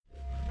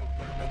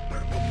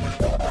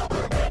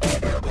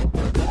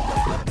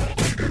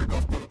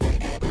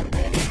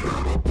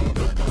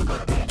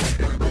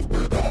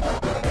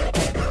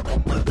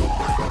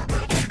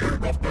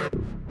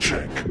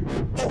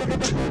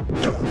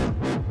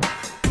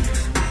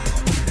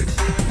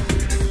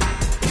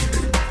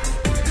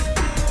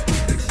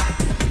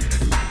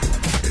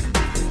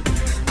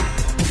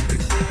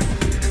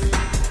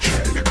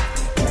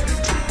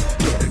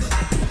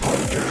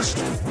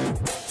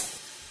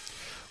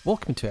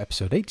welcome to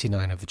episode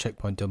 89 of the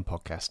Checkpoint Done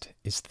podcast.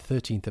 It's the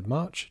 13th of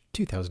March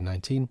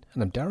 2019,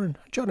 and I'm Darren.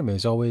 Joining me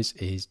as always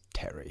is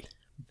Terry.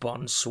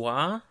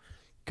 Bonsoir.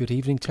 Good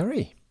evening,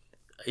 Terry.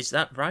 Is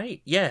that right?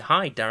 Yeah,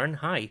 hi Darren,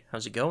 hi.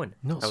 How's it going?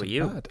 Not How so are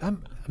you? bad.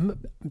 I'm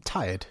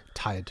tired.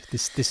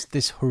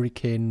 This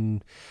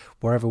hurricane,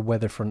 wherever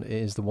weather front it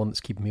is, the one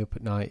that's keeping me up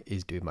at night,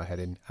 is doing my head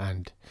in,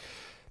 and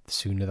the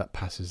sooner that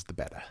passes, the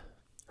better.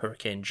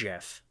 Hurricane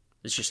Jeff.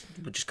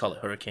 We'll just call it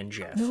Hurricane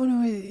Jeff.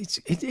 No,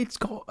 it's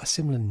got a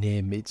similar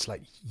name. It's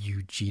like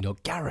Eugene or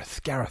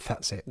Gareth. Gareth,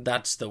 that's it.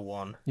 That's the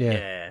one.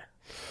 Yeah.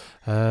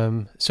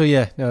 It's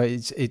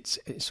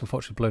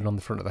unfortunately blown on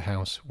the front of the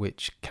house,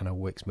 which kind of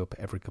wakes me up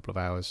every couple of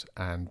hours.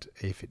 And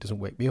if it doesn't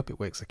wake me up, it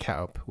wakes the cat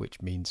up,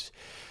 which means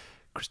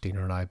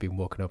Christina and I have been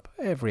woken up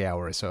every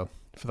hour or so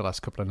for the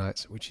last couple of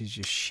nights, which is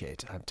just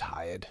shit. I'm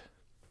tired.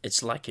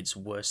 It's like it's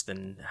worse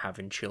than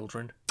having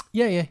children.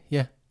 Yeah.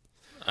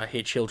 I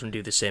hear children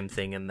do the same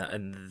thing, and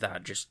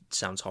that just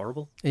sounds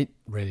horrible. It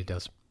really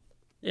does.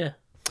 Yeah.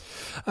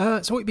 So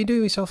what have you been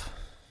doing yourself?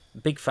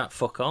 Big fat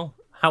fuck all.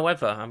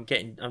 However, I'm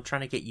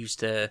trying to get used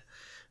to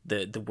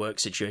the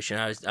work situation.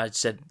 I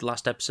said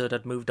last episode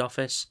I'd moved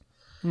office.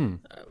 We're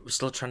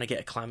still trying to get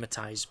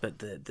acclimatized,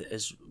 but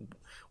as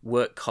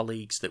work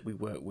colleagues that we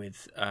work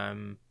with,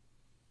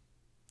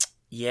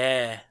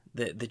 they're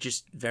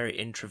just very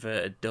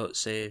introverted, don't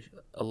say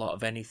a lot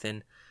of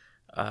anything.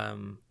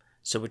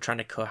 So we're trying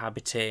to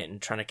cohabitate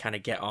and trying to kind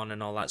of get on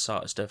and all that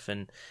sort of stuff,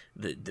 and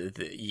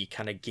you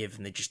kind of give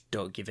and they just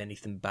don't give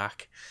anything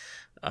back.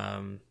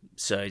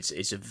 So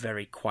it's a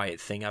very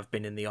quiet thing. I've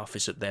been in the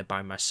office up there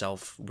by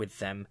myself with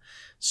them,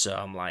 so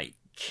I'm like,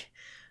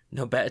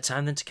 no better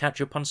time than to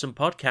catch up on some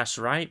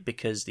podcasts, right?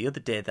 Because the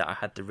other day that I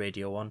had the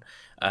radio on,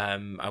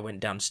 I went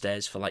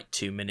downstairs for like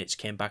 2 minutes,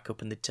 came back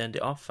up and they turned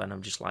it off, and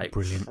I'm just like,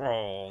 brilliant.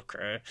 Oh,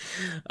 okay.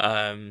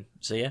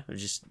 So yeah, I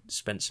just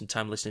spent some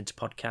time listening to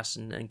podcasts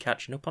and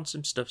catching up on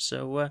some stuff.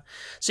 So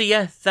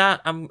yeah,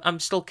 that I'm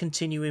still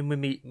continuing with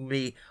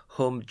me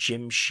home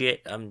gym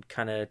shit. I'm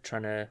kind of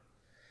trying to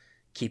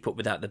keep up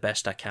with that the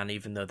best I can,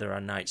 even though there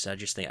are nights I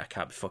just think I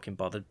can't be fucking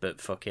bothered, but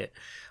fuck it.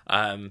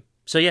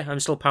 So yeah, I'm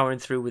still powering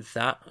through with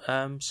that.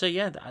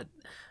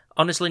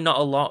 Honestly, not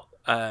a lot.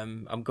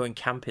 I'm going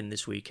camping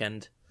this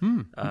weekend.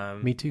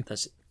 Me too.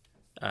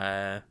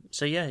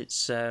 So yeah,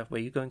 it's where are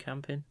you going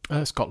camping?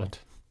 Scotland.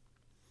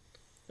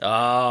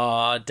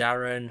 Oh,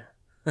 Darren.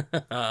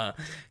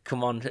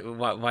 Come on,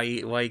 why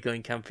are you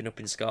going camping up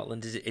in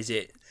Scotland? Is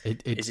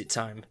it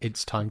time?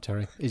 It's time,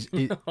 Terry.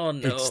 Oh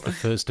no. It's the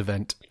first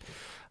event.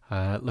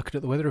 Looking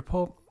at the weather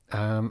report,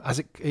 as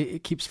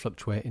it keeps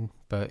fluctuating,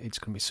 but it's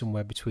going to be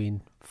somewhere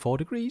between 4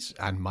 degrees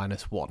and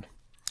 -1.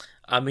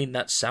 I mean,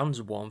 that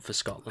sounds warm for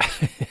Scotland.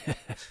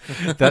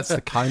 That's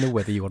the kind of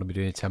weather you want to be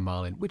doing a 10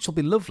 mile in, which will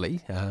be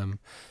lovely.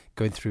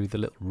 Going through the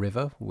little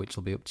river, which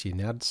will be up to your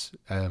nads.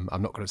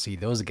 I'm not going to see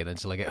those again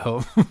until I get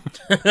home.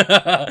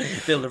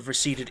 They'll have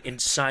receded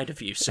inside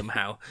of you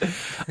somehow.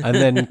 And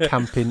then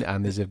camping,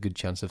 and there's a good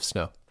chance of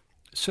snow.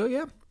 So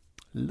yeah,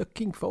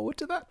 looking forward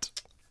to that.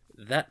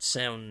 That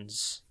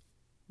sounds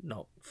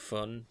not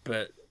fun,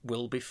 but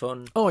will be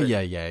fun. Oh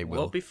yeah, it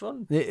will. Will be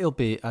fun. It'll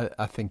be.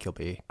 I think it'll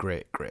be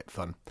great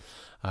fun.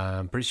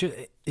 But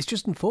it's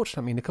just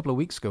unfortunate. I mean, a couple of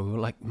weeks ago we were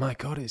like, my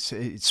God, it's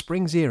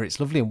spring's here. It's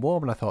lovely and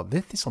warm, and I thought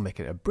this will make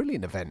it a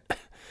brilliant event.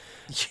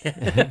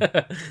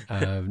 Yeah.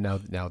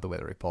 Now the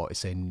weather report is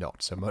saying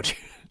not so much.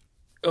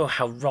 Oh,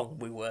 how wrong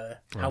we were.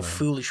 How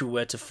foolish we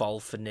were to fall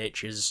for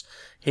nature's,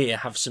 here,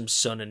 have some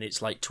sun and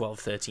it's like 12,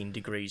 13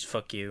 degrees.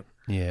 Fuck you.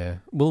 Yeah.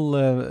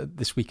 Well,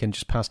 this weekend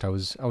just passed, I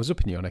was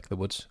up in your neck of the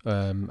woods.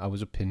 I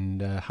was up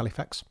in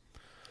Halifax.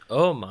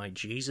 Oh, my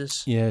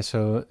Jesus. Yeah,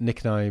 so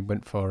Nick and I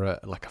went for a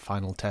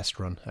final test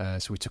run.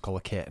 So we took all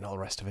the kit and all the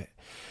rest of it.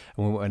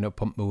 And we went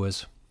up on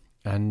moors.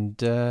 And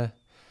that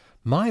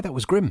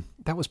was grim.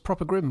 That was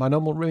proper grim. My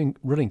normal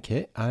running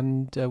kit.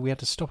 And we had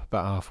to stop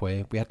about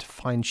halfway. We had to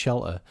find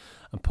shelter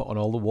and put on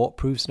all the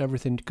waterproofs and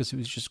everything because it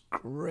was just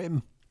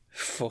grim.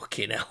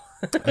 Fucking hell.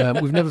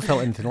 We've never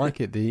felt anything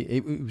like it.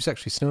 It was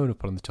actually snowing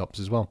up on the tops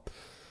as well.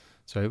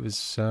 So it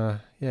was,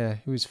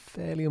 it was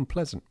fairly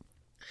unpleasant.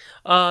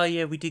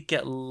 Yeah, we did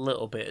get a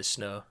little bit of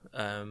snow,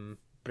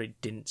 but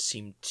it didn't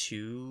seem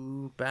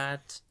too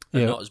bad.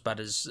 Yeah. Not as bad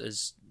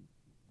as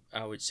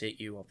I would say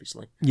you,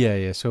 obviously.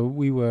 Yeah. So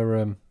we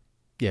were,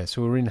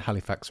 so we were in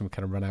Halifax and we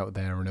kind of ran out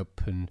there and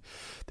up, and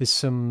there's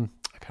some,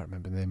 I can't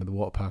remember the name of the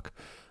water park,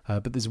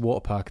 but there's a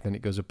water park and then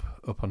it goes up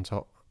on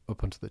top.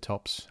 Up onto the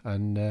tops,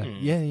 and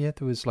there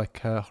was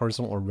like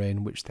horizontal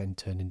rain, which then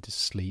turned into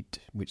sleet,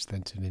 which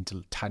then turned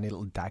into tiny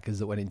little daggers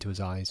that went into his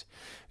eyes.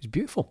 It was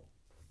beautiful.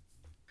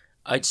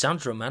 It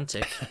sounds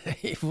romantic.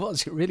 It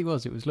was. It really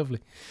was. It was lovely.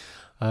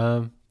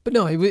 But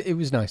no, it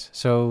was nice.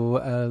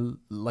 So,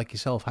 like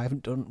yourself, I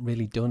haven't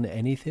really done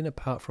anything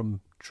apart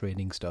from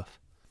training stuff.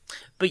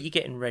 But you're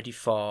getting ready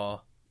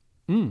for.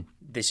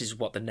 This is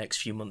what the next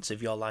few months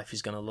of your life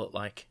is going to look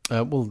like.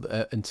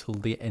 Until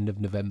the end of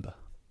November.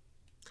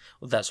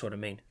 Well, that's what I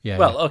mean. Yeah.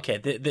 Well, okay,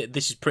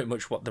 this is pretty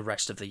much what the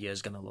rest of the year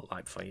is going to look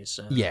like for you.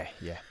 So Yeah.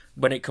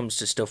 when it comes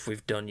to stuff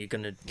we've done, you're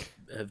going to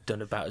have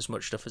done about as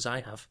much stuff as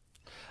I have.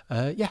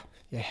 Yeah.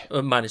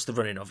 Minus the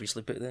running,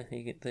 obviously, but there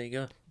you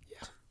go.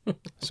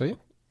 So, yeah.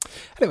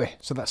 Anyway,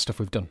 so that's stuff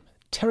we've done.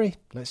 Terry,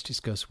 let's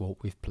discuss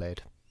what we've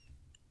played.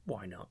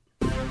 Why not?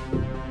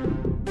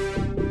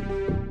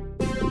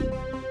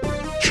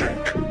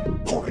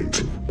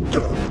 Checkpoint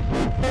done.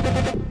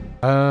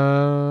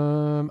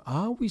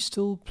 Are we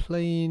still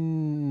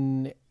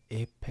playing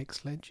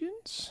Apex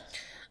Legends?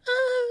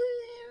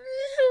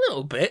 A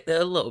little bit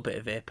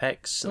of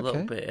Apex, a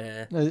little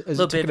bit. Has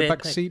it taken a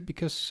back seat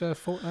because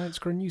Fortnite's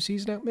got a new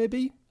season out?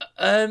 Maybe.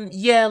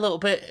 Yeah, a little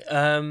bit.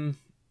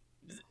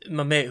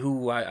 My mate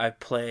who I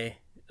play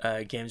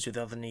games with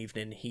other than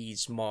evening,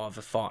 he's more of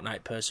a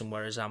Fortnite person,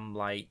 whereas I'm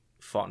like,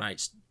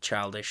 Fortnite's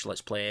childish,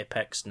 let's play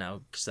Apex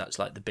now, because that's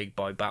like the big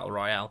boy battle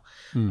royale.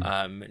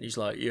 And he's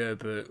like, yeah,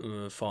 but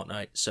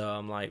Fortnite. So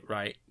I'm like,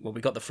 right, well, we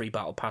got the free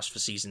battle pass for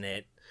season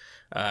 8.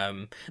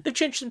 They've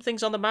changed some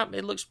things on the map.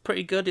 It looks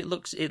pretty good.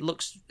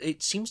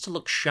 It seems to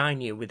look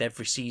shinier with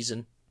every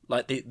season.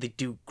 Like they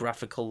do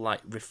graphical like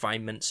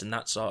refinements and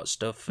that sort of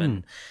stuff,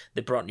 and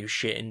they brought new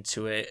shit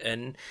into it.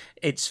 And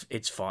it's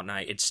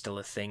Fortnite. It's still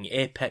a thing.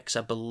 Apex,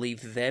 I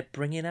believe they're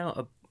bringing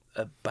out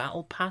a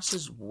battle pass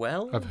as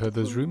well. I've heard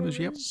those rumours.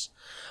 Yep.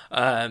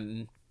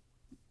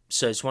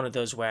 So it's one of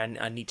those where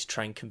I need to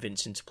try and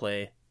convince him to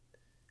play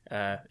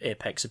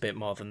Apex a bit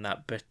more than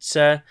that. But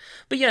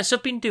yeah, so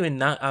I've been doing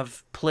that.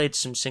 I've played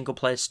some single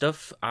player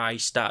stuff. I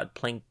started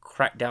playing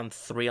Crackdown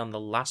 3 on the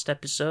last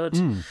episode.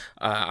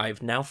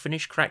 I've now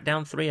finished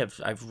Crackdown 3.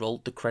 I've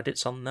rolled the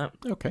credits on that.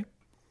 Okay.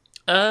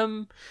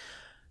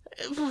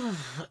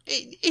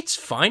 It's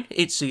fine.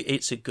 It's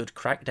a good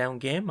Crackdown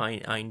game.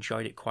 I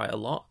enjoyed it quite a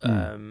lot.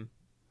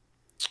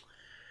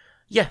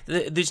 Yeah,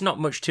 there's not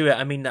much to it.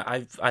 I mean,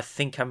 I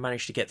think I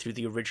managed to get through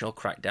the original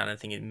Crackdown. I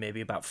think in maybe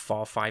about 4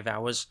 or 5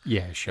 hours.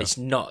 Yeah, sure.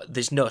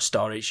 There's no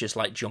story. It's just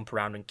like jump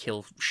around and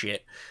kill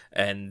shit.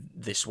 And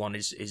this one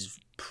is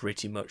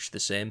pretty much the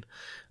same.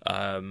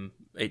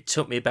 It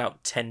took me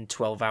about 10,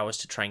 12 hours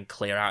to try and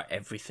clear out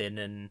everything,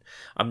 and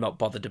I'm not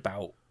bothered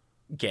about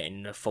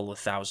getting a full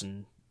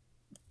 1,000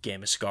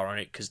 gamer score on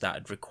it, because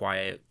that'd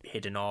require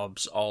hidden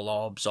orbs,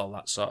 all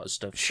that sort of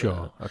stuff.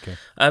 Sure, okay.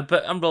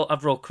 But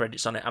I've rolled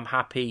credits on it. I'm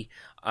happy.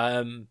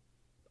 I'm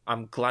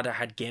glad I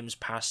had Games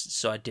Pass,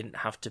 so I didn't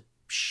have to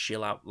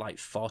shill out like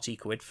 40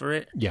 quid for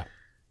it. Yeah.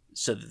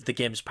 So the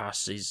Games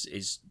Pass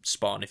is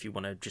spot on if you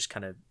want to just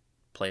kind of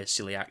play a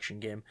silly action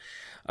game.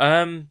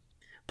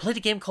 Played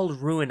a game called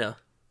Ruiner.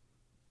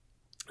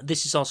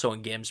 This is also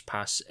on Games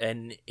Pass,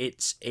 and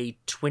it's a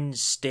twin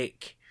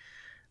stick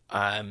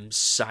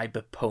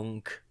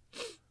cyberpunk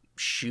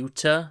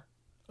shooter.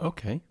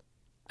 Okay.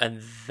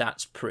 And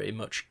that's pretty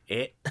much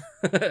it.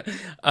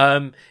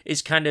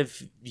 It's kind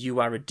of, you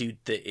are a dude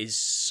that is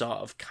sort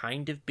of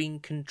kind of being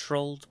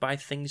controlled by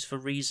things for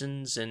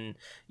reasons, and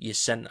you're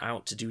sent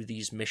out to do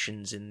these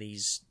missions in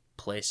these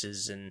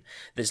places, and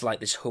there's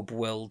like this hub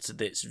world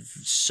that's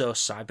so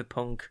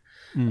cyberpunk.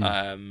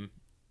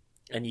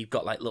 And you've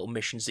got like little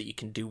missions that you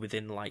can do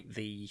within like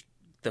the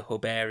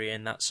hub area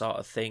and that sort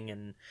of thing.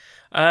 And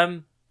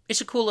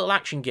it's a cool little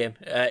action game.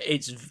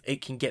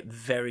 It can get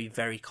very,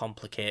 very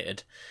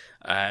complicated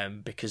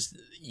because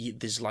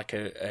there's like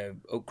a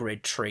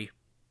upgrade tree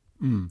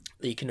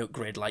that you can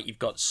upgrade. Like you've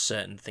got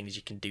certain things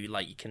you can do.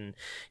 Like you can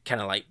kind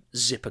of like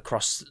zip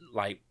across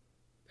like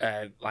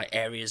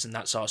areas and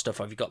that sort of stuff.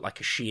 Or you've got like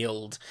a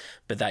shield,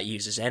 but that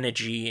uses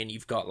energy, and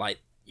you've got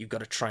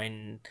to try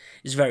and,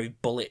 it's very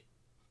bullet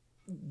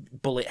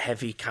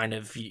heavy kind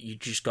of. You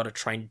just got to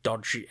try and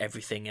dodge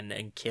everything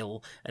and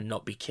kill and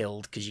not be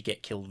killed, because you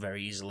get killed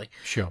very easily.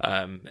 Sure.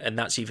 And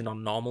that's even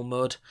on normal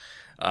mode.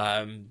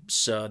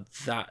 So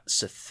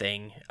that's a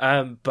thing.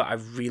 But I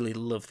really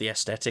love the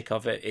aesthetic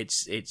of it.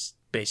 It's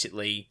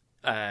basically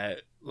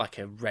like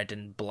a red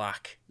and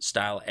black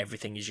style.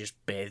 Everything is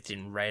just bathed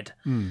in red,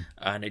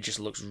 and it just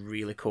looks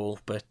really cool.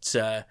 But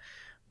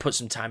put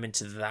some time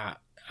into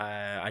that.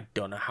 I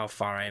don't know how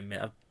far I am.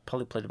 I've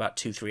probably played about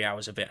 2-3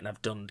 hours of it, and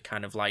I've done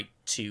kind of like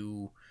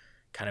 2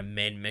 kind of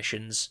main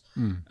missions.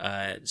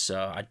 So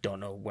I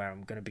don't know where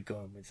I'm going to be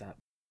going with that.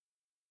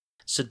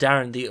 So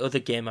Darren, the other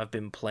game I've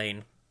been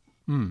playing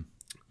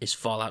is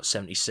Fallout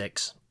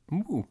 76.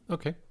 Ooh,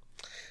 okay.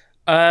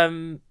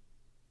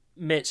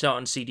 Mate's out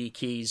on CD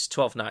keys,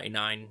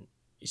 $12.99.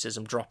 He says,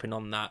 I'm dropping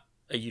on that.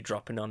 Are you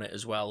dropping on it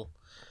as well?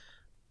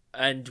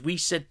 And we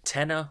said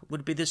tenner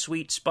would be the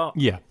sweet spot.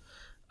 Yeah.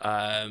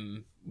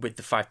 With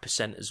the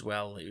 5% as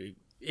well.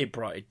 It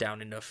brought it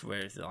down enough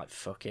where they're like,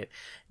 fuck it.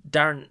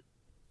 Darren,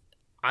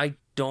 I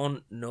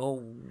don't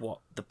know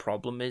what the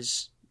problem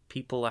is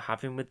people are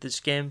having with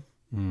this game.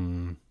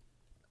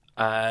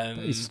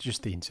 It's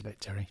just the internet,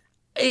 Terry.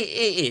 It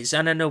is,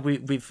 and I know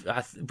we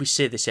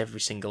say this every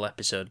single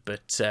episode,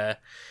 but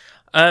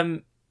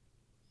do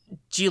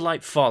you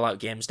like Fallout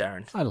games,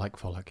 Darren? I like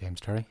Fallout games,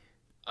 Terry.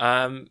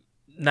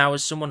 Now,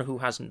 as someone who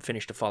hasn't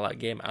finished a Fallout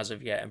game as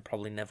of yet, and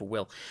probably never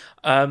will,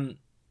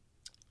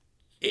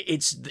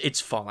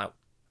 it's Fallout.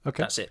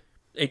 Okay. That's it.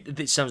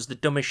 It sounds the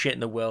dumbest shit in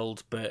the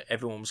world, but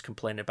everyone was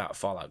complaining about a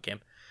Fallout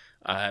game.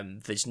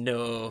 There's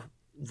no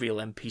real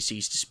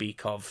NPCs to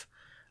speak of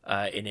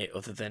in it,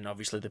 other than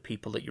obviously the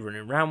people that you're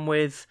running around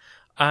with,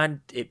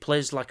 and it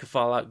plays like a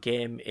Fallout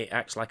game. It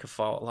acts like a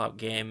Fallout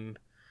game,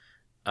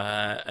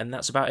 and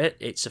that's about it.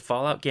 It's a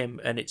Fallout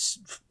game, and it's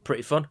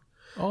pretty fun.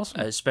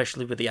 Awesome.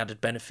 Especially with the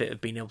added benefit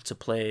of being able to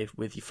play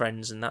with your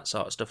friends and that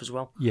sort of stuff as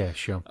well. Yeah,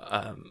 sure.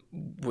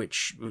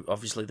 Which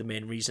obviously the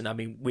main reason. I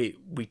mean,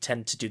 we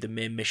tend to do the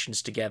main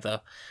missions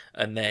together,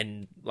 and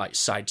then like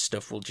side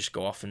stuff we'll just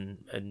go off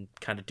and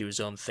kind of do his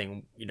own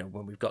thing. You know,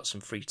 when we've got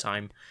some free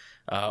time,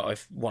 or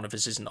if one of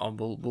us isn't on,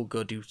 we'll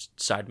go do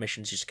side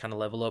missions just to kind of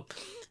level up.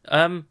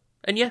 And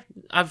yeah,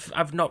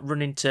 I've not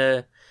run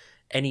into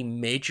any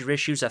major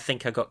issues. I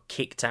think I got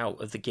kicked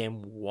out of the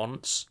game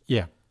once.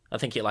 Yeah. I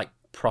think it like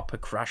proper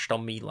crashed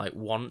on me like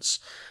once,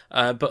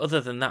 but other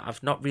than that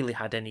I've not really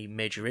had any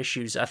major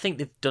issues. I think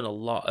they've done a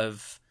lot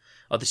of,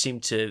 or they seem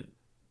to,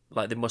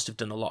 like they must have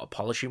done a lot of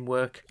polishing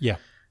work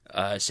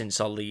since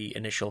all the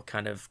initial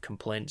kind of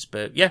complaints.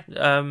 But yeah,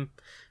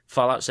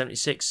 Fallout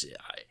 76,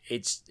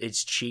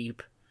 it's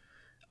cheap.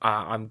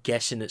 I'm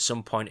guessing at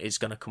some point it's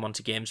going to come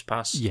onto Games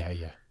Pass,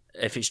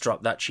 if it's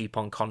dropped that cheap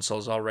on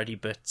consoles already.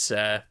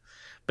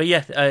 But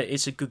yeah,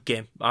 it's a good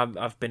game.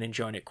 I've been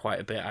enjoying it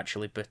quite a bit,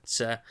 actually. But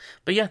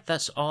yeah,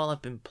 that's all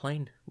I've been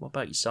playing. What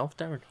about yourself,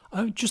 Darren?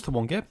 Just the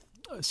one game.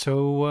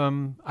 So,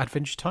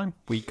 Adventure Time.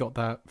 We got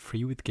that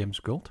free with Games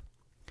Gold.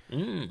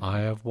 I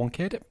have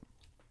 1K'd it.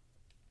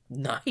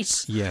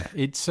 Nice. Yeah,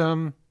 it's...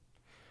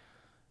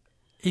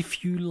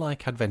 if you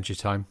like Adventure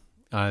Time,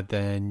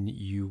 then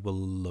you will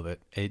love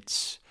it.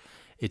 It's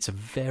a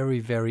very,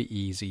 very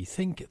easy...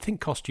 Think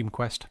Costume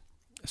Quest.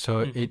 So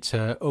it's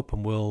an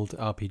open world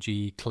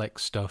RPG,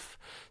 collect stuff,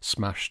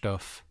 smash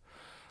stuff,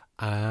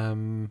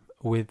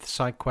 with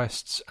side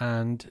quests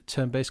and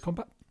turn-based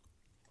combat.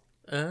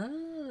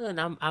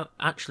 And I'm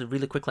actually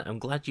really quickly, I'm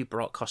glad you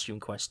brought Costume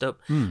Quest up.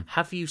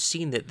 Have you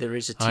seen that there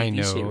is a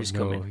TV series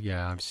coming?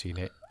 Yeah, I've seen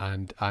it,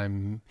 and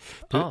I'm.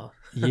 Oh,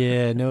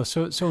 yeah, no.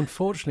 So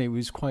unfortunately,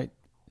 it's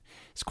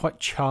quite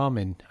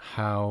charming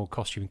how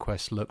Costume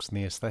Quest looks and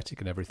the aesthetic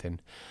and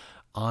everything.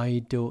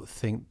 I don't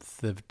think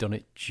they've done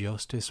it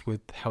justice with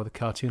how the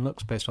cartoon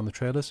looks based on the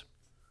trailers.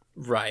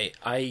 Right.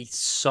 I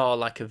saw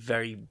like a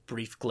very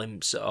brief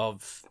glimpse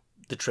of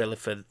the trailer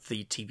for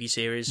the TV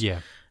series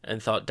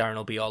and thought Darren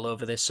will be all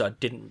over this, so I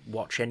didn't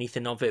watch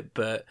anything of it,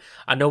 but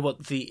I know what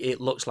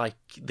it looks like,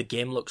 the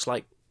game looks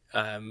like,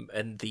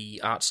 and the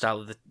art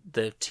style of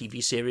the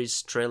TV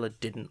series trailer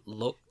didn't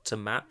look to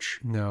match.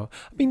 No.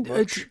 I mean,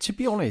 to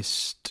be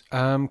honest,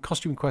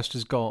 Costume Quest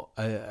has got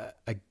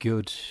a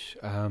good...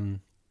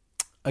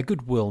 a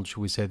good world,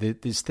 shall we say.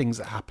 There's things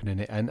that happen in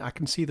it, and I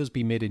can see those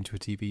being made into a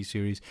TV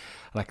series,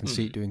 and I can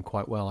see it doing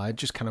quite well. I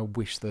just kind of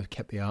wish they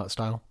kept the art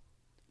style.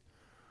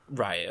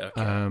 Right,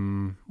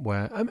 okay.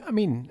 Where, I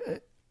mean,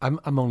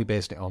 I'm only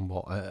basing it on,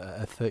 what,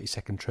 a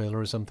 30-second trailer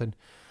or something,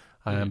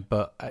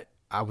 but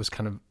I was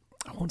kind of,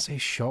 I won't say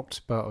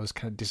shocked, but I was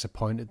kind of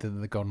disappointed that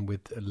they'd gone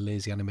with a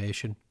lazy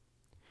animation.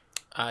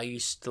 Are you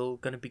still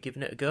going to be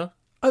giving it a go?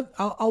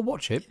 I'll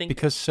watch it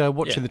because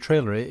watching the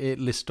trailer, it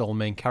lists all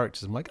main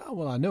characters. I'm like, oh,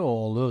 well, I know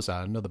all those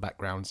are. I know the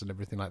backgrounds and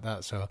everything like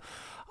that. So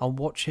I'll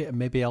watch it and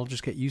maybe I'll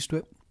just get used to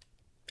it.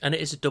 And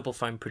it is a Double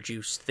Fine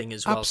produced thing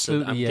as well.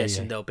 Absolutely, so I'm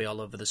guessing they'll be all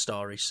over the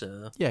story.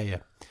 So Yeah.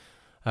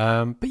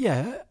 But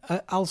yeah,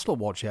 I'll still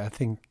watch it. I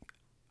think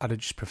I'd have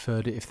just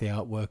preferred it if the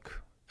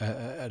artwork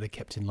had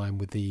kept in line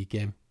with the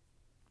game.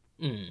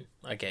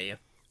 I get you.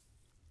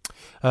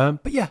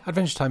 But yeah,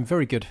 Adventure Time,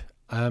 very good.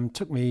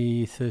 Took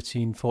me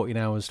 13, 14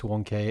 hours to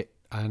 1K it,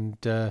 and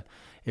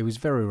it was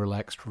very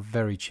relaxed,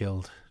 very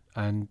chilled,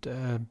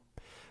 and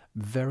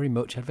very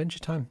much Adventure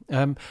Time.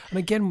 And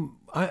again,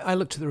 I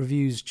looked at the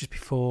reviews just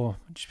before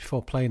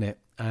playing it,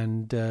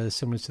 and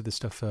similar to the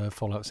stuff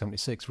Fallout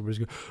 76, where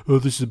everybody's going, oh,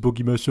 this is a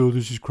buggy mess, oh,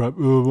 this is crap,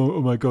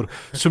 oh my god,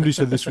 somebody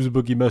said this was a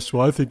buggy mess, so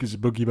I think it's a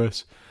buggy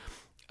mess.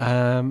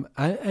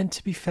 And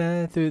to be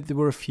fair, there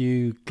were a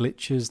few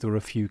glitches, there were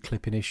a few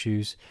clipping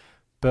issues,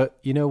 but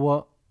you know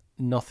what?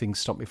 Nothing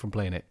stopped me from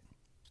playing it.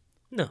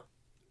 No.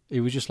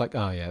 It was just like,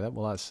 oh yeah,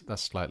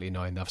 that's slightly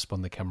annoying. I've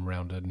spun the camera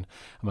around and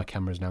my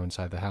camera's now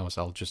inside the house.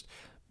 I'll just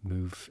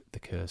move the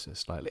cursor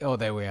slightly. Oh,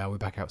 there we are. We're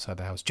back outside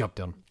the house. Job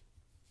done.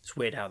 It's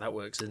weird how that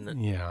works, isn't it?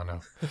 Yeah, I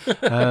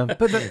know.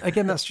 But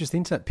again, that's just the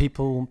internet.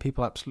 People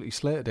absolutely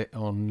slated it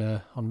on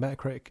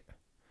Metacritic.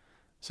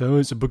 So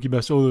it's a buggy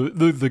mess. Oh,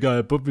 the guy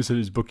above me said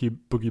it's buggy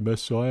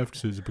mess, so I have to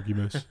say it's a buggy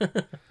mess.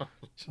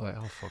 It's like,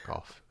 oh, fuck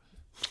off.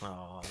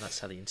 Oh, that's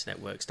how the internet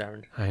works,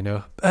 Darren. I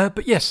know.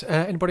 But yes,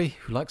 anybody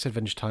who likes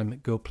Adventure Time,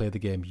 go play the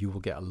game. You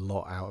will get a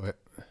lot out of it.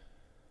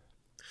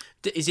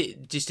 Is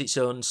it just its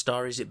own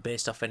story? Is it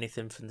based off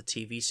anything from the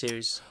TV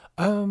series?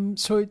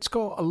 So it's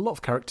got a lot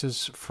of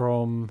characters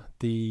from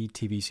the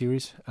TV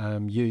series.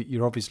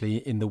 You're obviously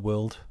in the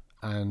world,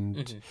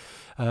 and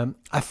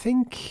I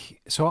think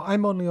so.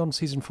 I'm only on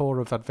season 4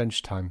 of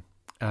Adventure Time,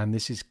 and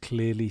this is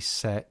clearly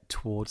set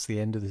towards the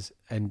end of this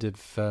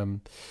so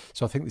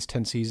I think there's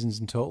 10 seasons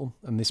in total,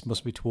 and this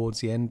must be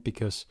towards the end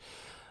because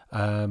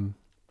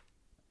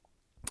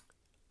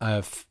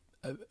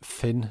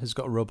Finn has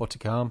got a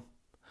robotic arm,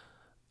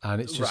 and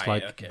it's just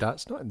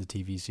that's not in the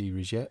TV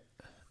series yet,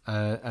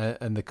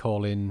 and they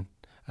call in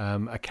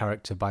a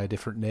character by a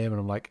different name, and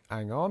I'm like,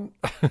 hang on.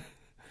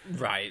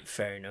 Right,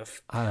 fair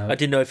enough. I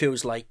didn't know if it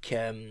was like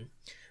an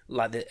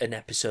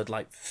episode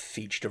like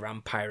featured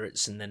around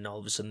pirates, and then all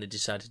of a sudden they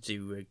decided to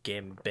do a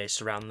game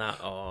based around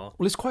that, or...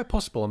 Well, it's quite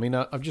possible. I mean,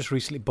 I've just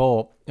recently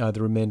bought the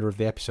remainder of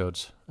the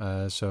episodes,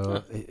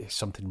 it's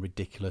something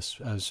ridiculous,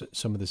 as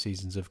some of the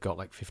seasons have got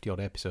like 50-odd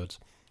episodes.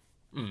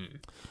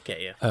 Get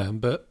you.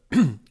 But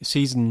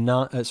season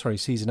 8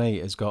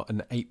 has got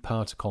an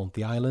 8-parter called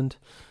The Island,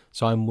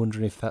 so I'm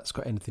wondering if that's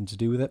got anything to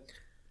do with it.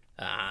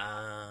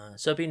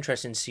 So it'd be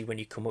interesting to see when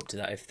you come up to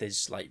that if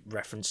there's like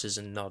references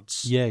and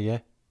nods. Yeah.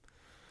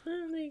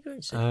 There you go.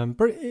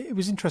 But it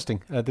was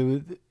interesting. There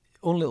was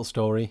own little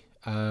story,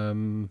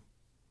 and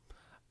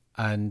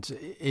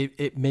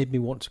it made me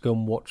want to go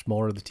and watch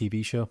more of the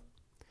TV show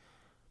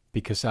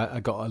because I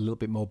got a little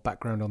bit more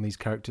background on these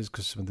characters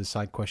because some of the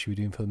side quests you were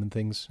doing for them and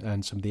things,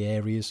 and some of the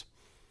areas.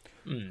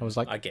 I was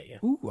like, I get you.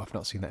 Ooh, I've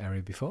not seen that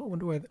area before. I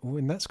wonder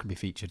when that's going to be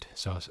featured.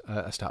 So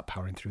I start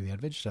powering through the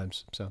Adventure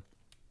Times. So.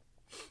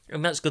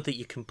 And that's good that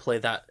you can play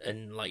that,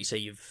 and like you say,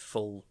 you've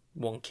full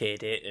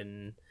 1K'd it,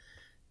 and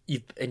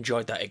you've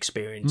enjoyed that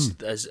experience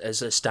as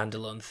a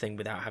standalone thing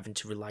without having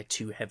to rely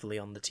too heavily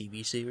on the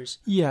TV series.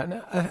 Yeah,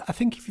 and I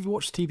think if you've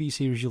watched the TV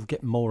series, you'll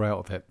get more out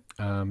of it.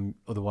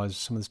 Otherwise,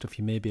 some of the stuff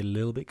you may be a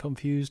little bit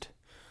confused.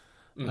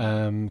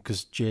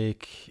 Because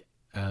Jake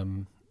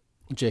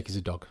is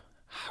a dog.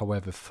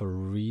 However, for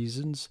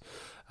reasons,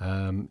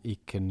 he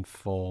can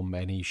form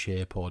any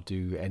shape or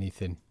do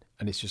anything.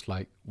 And it's just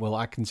like, well,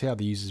 I can see how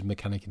they use his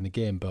mechanic in the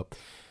game, but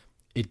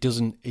it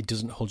doesn't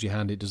hold your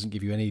hand. It doesn't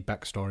give you any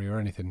backstory or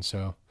anything.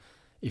 So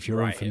if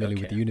you're unfamiliar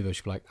with the universe,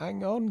 you'll be like,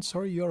 hang on,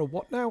 sorry, you're a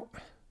what now?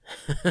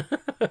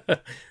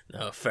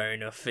 No, fair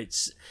enough. It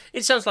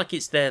sounds like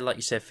it's there, like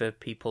you said, for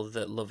people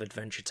that love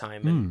Adventure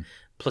Time, and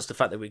plus the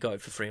fact that we got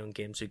it for free on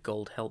Games with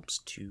Gold helps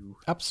too.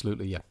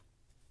 Absolutely, yeah.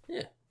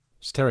 Yeah.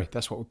 So Terry,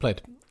 that's what we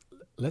played.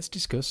 Let's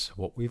discuss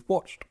what we've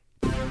watched.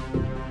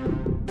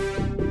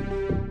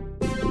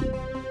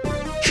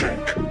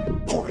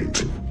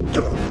 Checkpoint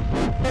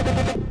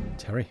done.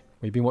 Terry,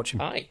 what have you been watching?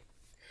 Hi.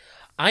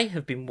 I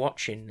have been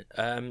watching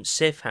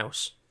Safe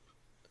House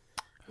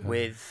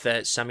with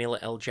Samuel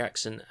L.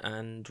 Jackson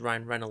and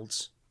Ryan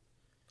Reynolds.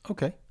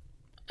 Okay.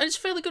 And it's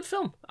a fairly good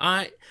film.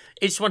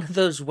 It's one of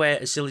those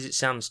where, as silly as it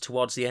sounds,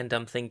 towards the end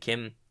I'm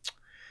thinking,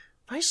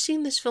 have I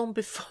seen this film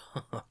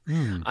before?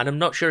 And I'm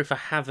not sure if I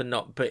have or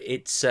not, but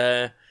it's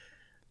just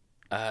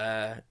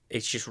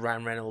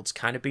Ryan Reynolds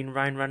kind of being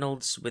Ryan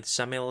Reynolds with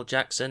Samuel L.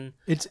 Jackson.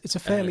 It's a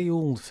fairly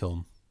old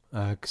film,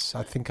 because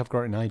I think I've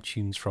got it in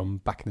iTunes from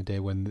back in the day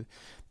when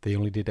they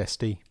only did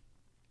SD.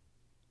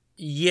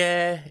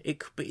 Yeah, it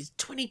could be.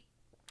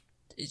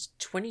 It's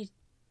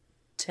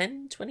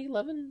 2010,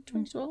 2011,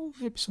 2012?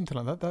 Maybe something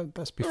like that.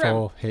 That's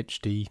before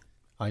HD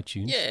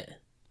iTunes. Yeah,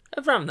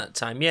 around that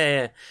time,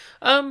 yeah.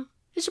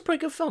 It's a pretty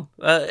good film.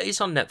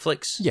 It's on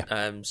Netflix.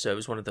 Yeah. So it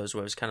was one of those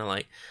where it was kind of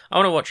like, I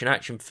want to watch an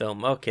action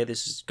film. Okay,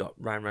 this has got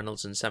Ryan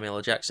Reynolds and Samuel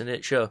L. Jackson in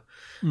it, sure.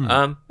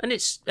 And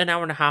it's an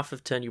hour and a half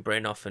of turn your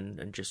brain off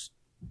and just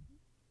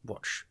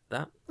watch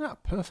that. Ah,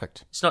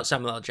 perfect. It's not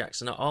Samuel L.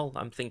 Jackson at all.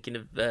 I'm thinking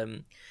of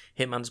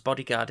Hitman's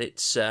Bodyguard.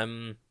 It's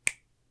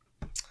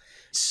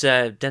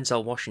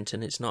Denzel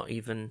Washington. It's not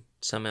even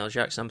Samuel L.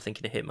 Jackson. I'm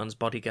thinking of Hitman's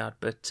Bodyguard,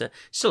 but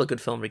still a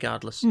good film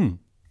regardless.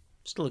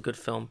 Still a good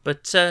film.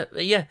 But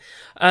I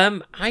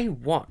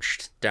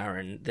watched,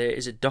 Darren, there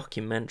is a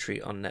documentary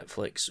on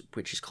Netflix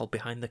which is called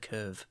Behind the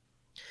Curve.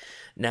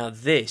 Now,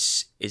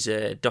 this is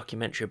a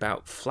documentary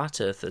about flat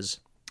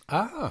earthers.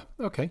 Ah,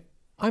 okay.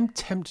 I'm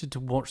tempted to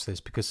watch this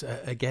because,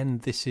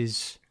 again, this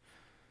is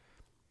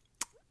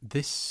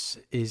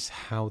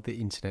how the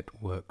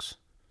internet works.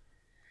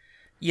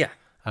 Yeah.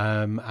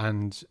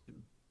 And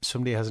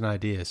somebody has an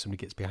idea,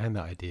 somebody gets behind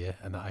that idea,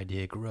 and that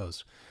idea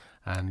grows.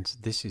 And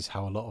this is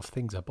how a lot of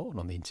things are born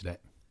on the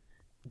internet.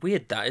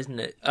 Weird, that, isn't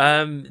it?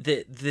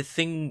 The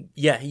thing,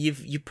 yeah,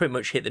 you've pretty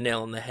much hit the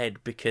nail on the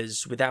head,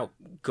 because without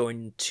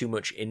going too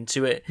much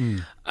into it,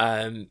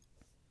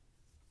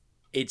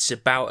 it's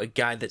about a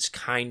guy that's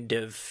kind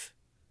of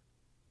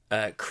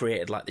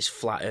created like this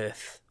flat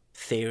Earth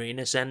theory in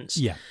a sense.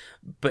 Yeah.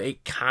 But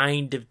it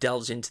kind of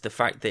delves into the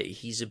fact that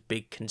he's a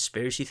big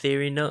conspiracy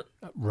theory nut.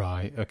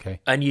 Right,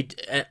 okay. And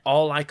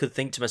all I could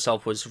think to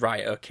myself was,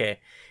 right, okay,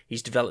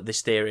 he's developed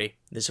this theory.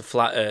 There's a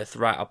flat Earth.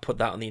 Right, I'll put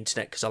that on the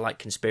internet because I like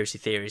conspiracy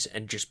theories.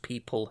 And just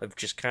people have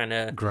just kind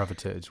of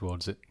gravitated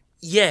towards it.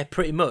 Yeah,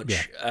 pretty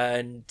much.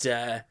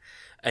 Yeah.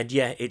 And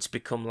yeah, it's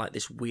become like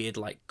this weird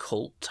like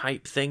cult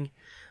type thing.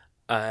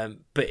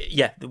 But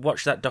yeah,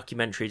 watch that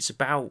documentary. It's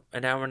about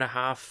an hour and a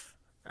half,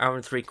 hour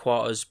and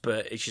 3/4,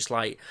 but it's just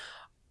like,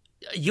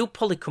 you'll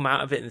probably come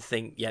out of it and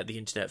think, yeah, the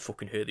internet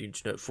fucking hurt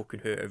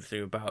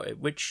everything about it,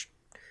 which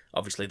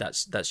obviously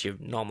that's your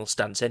normal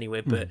stance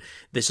anyway. But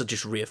this will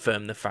just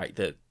reaffirm the fact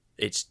that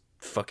it's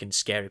a fucking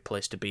scary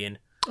place to be in.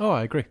 Oh,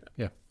 I agree.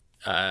 Yeah.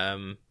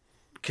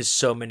 Because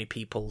so many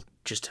people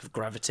just have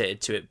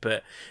gravitated to it,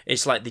 but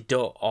it's like they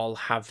don't all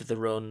have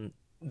their own.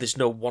 There's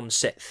no one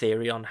set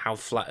theory on how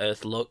flat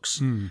Earth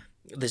looks.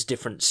 There's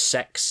different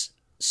sects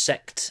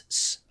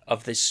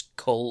of this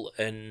cult,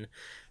 and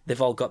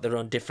they've all got their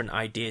own different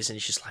ideas, and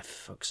it's just like,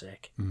 for fuck's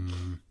sake.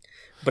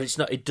 But it's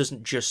not. It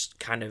doesn't just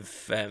kind of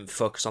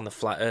focus on the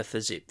flat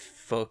earthers. It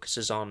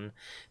focuses on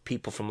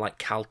people from like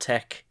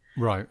Caltech,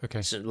 Right.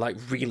 Okay. so like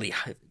really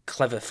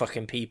clever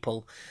fucking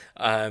people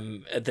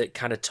that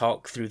kind of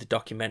talk through the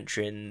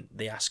documentary, and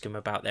they ask them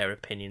about their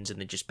opinions, and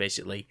they just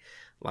basically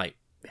like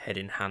head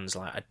in hands,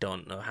 like, I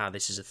don't know how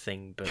this is a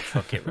thing, but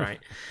fuck it, right?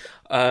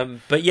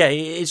 But yeah,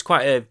 it's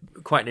quite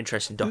an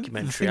interesting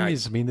documentary. The thing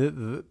is, I mean,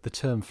 the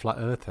term flat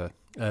earther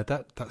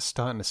that's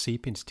starting to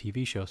seep into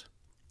TV shows.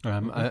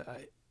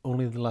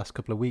 Only in the last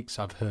couple of weeks,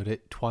 I've heard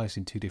it twice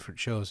in 2 different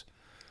shows.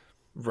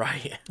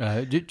 Right.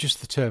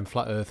 Just the term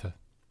flat earther.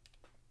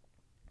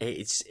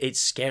 It's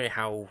scary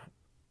how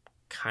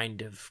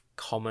kind of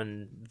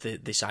common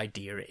this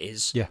idea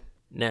is. Yeah.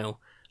 Now,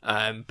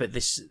 but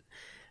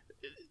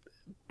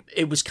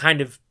it was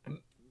kind of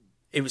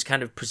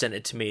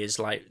presented to me as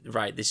like,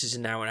 right, this is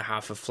an hour and a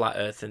half of flat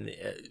Earth, and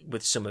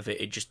with some of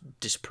it just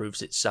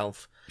disproves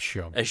itself.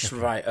 Sure. It's just,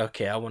 right,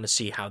 okay, I want to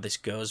see how this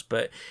goes,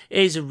 but it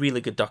is a really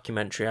good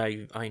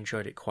documentary. I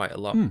enjoyed it quite a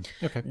lot.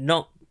 Okay.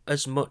 Not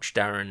as much,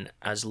 Darren,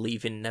 as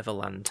Leaving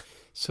Neverland.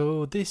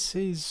 So this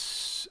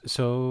is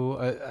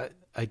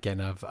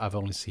again, I've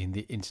only seen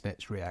the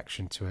internet's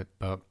reaction to it,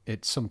 but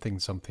it's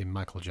something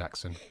Michael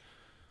Jackson.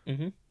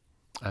 Mm-hmm.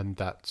 And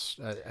that's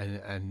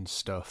and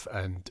stuff,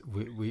 and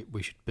we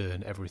should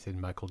burn everything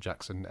Michael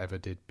Jackson ever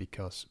did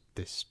because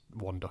this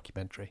one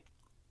documentary.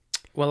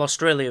 Well,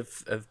 Australia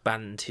have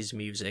banned his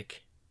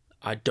music.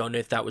 I don't know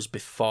if that was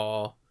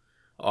before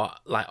or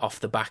like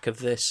off the back of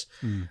this.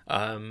 Did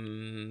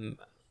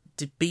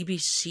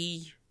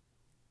BBC?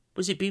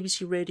 Was it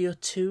BBC Radio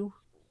 2?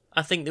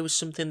 I think there was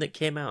something that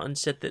came out and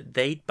said that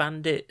they'd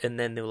banned it, and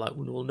then they were like,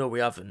 "Well, no, we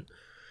haven't.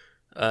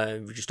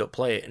 We just don't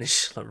play it." And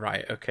it's just like,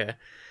 right, okay.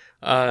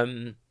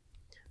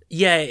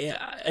 Yeah,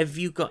 have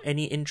you got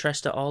any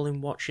interest at all in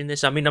watching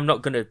this? I mean, I'm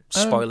not going to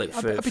spoil it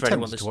for I'd be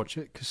anyone tempted to watch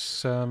it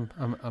because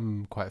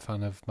I'm quite a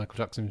fan of Michael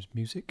Jackson's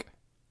music.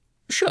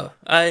 Sure.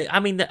 I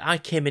mean, I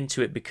came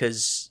into it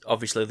because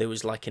obviously there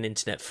was like an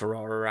internet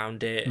furore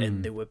around it,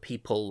 and there were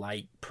people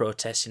like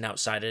protesting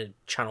outside of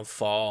Channel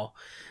 4,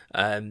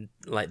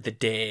 like the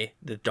day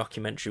the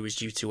documentary was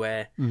due to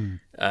air,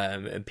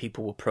 and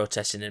people were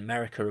protesting in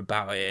America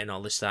about it and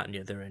all this, that, and the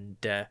other, and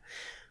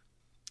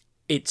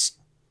it's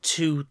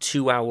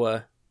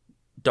 2-hour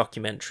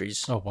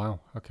documentaries. Oh wow!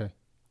 Okay.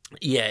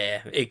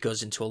 Yeah, it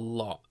goes into a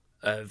lot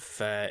of.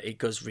 It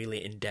goes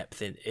really in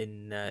depth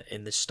in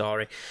the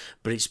story,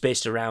 but it's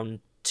based around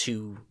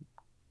 2.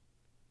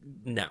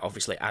 Now,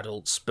 obviously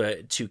adults,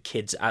 but 2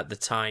 kids at the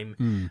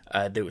time.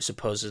 They were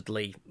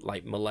supposedly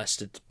like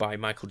molested by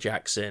Michael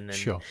Jackson, and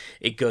Sure.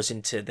 It goes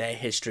into their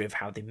history of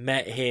how they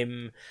met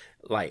him,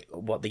 like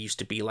what they used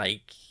to be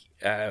like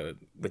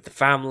with the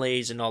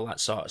families and all that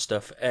sort of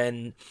stuff,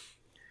 and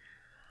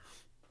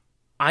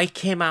I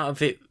came out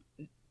of it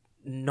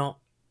not.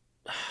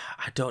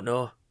 I don't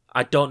know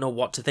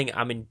what to think.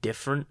 I'm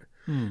indifferent.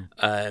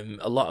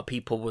 A lot of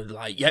people were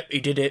like, "Yep, he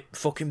did it.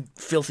 Fucking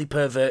filthy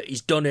pervert.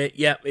 He's done it.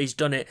 Yep, he's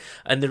done it."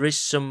 And there is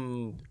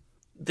some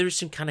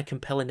kind of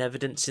compelling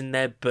evidence in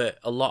there, but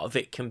a lot of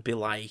it can be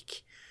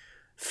like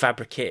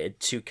fabricated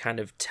to kind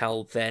of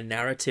tell their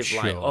narrative.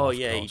 Sure, like, "Oh of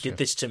yeah, he course, did yeah.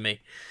 this to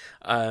me,"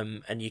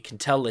 and you can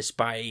tell this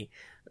by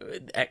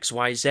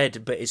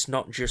XYZ, but it's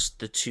not just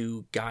the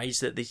 2 guys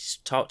that they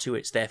talk to,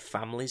 it's their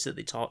families that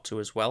they talk to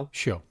as well.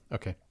 Sure.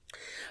 Okay.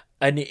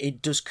 And it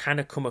does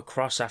kind of come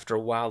across after a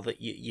while that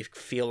you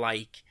feel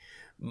like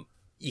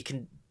you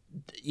can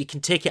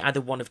take it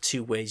either one of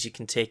 2 ways. You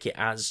can take it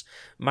as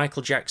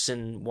Michael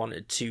Jackson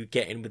wanted to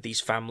get in with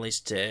these families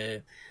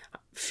to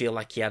feel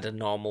like he had a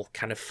normal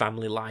kind of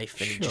family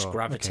life, and he just Sure,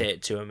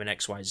 gravitated to him and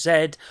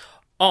XYZ.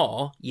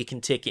 Or you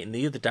can take it in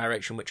the other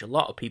direction, which a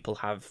lot of people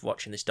have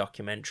watching this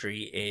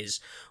documentary, is,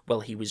 well,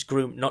 he was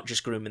not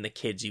just grooming the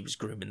kids, he was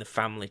grooming the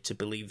family to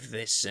believe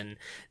this and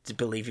to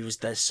believe he was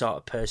their sort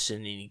of person,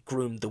 and he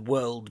groomed the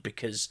world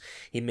because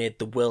he made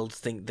the world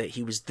think that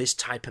he was this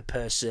type of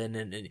person,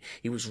 and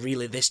he was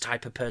really this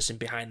type of person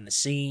behind the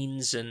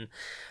scenes, and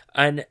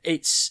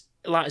it's,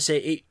 like I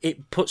say,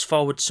 it puts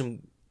forward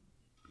some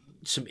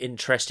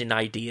interesting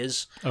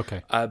ideas.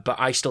 Okay. But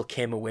I still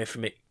came away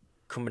from it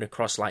coming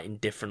across like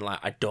indifferent, like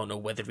I don't know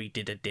whether he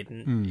did or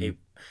didn't.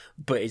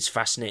 But it's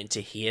fascinating to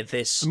hear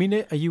this. I mean,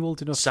 are you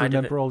old enough to side of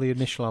remember it. all the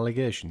initial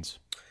allegations?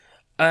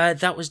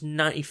 That was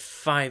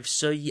 95,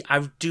 so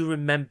I do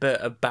remember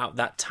about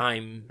that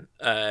time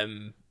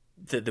that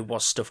there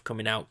was stuff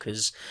coming out,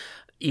 because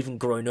even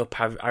growing up,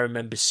 I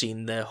remember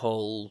seeing the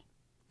whole,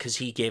 because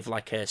he gave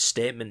like a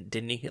statement,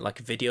 didn't he? Like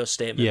a video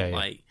statement, Yeah.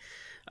 like,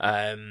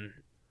 and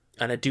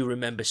I do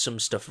remember some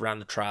stuff around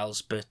the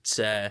trials, but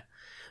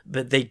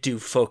they do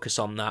focus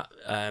on that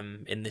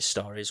in this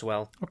story as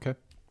well. Okay.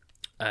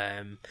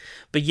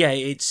 But yeah,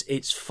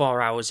 it's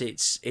 4 hours.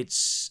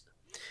 It's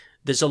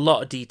there's a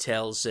lot of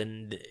details,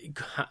 and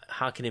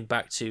harkening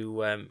back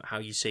to how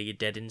you say you're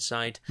dead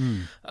inside.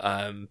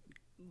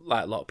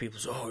 Like a lot of people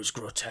say, oh, it's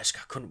grotesque,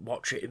 I couldn't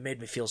watch it, it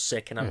made me feel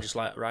sick, and I'm just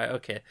like, right,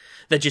 okay.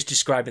 They're just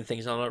describing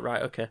things, and I'm like,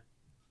 right, okay,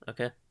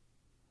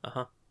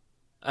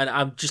 and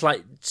I'm just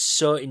like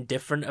so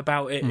indifferent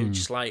about it. It's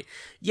just like,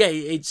 yeah,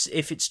 it's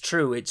if it's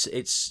true, it's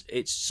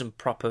some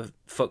proper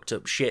fucked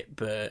up shit,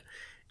 but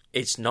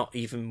it's not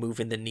even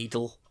moving the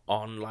needle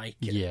on like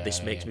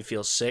this makes me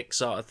feel sick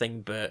sort of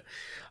thing. But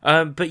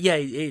yeah,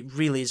 it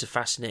really is a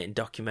fascinating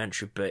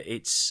documentary, but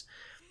it's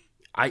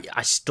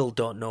I still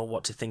don't know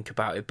what to think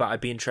about it, but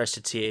I'd be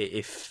interested to hear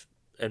if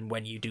and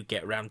when you do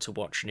get around to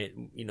watching it,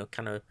 you know,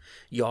 kind of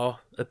your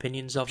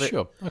opinions of it.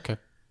 Sure, okay.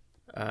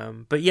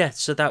 But yeah,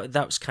 so that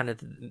was kind of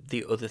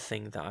the other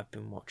thing that I've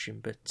been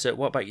watching. But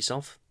what about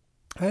yourself?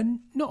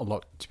 Not a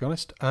lot, to be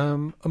honest.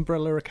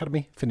 Umbrella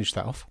Academy, finished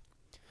that off.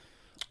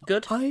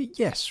 Good.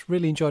 Yes,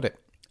 really enjoyed it.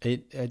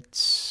 It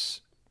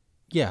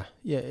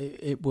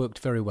worked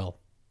very well.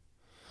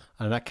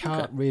 And I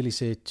can't really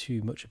say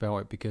too much about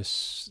it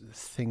because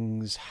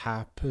things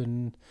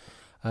happen.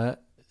 There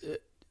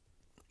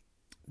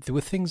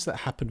were things that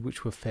happened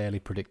which were fairly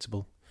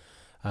predictable,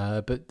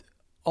 but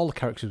all the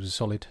characters were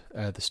solid.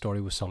 The story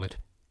was solid,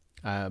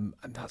 and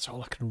that's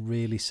all I can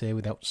really say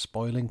without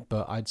spoiling.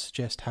 But I'd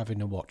suggest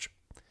having a watch.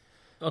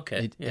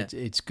 Okay,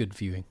 it's good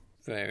viewing.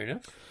 Fair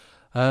enough.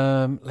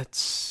 Let's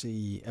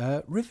see,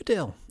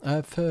 Riverdale.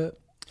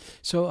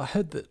 So I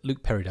heard that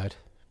Luke Perry died.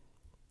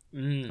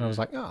 And I was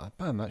like, oh,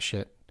 man, that's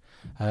shit.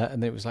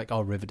 And then it was like,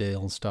 oh,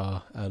 Riverdale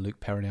star Luke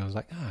Perry. And I was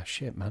like,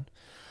 shit, man.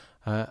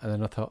 And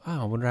then I thought,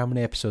 I wonder how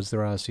many episodes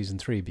there are of season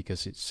 3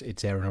 because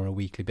it's airing on a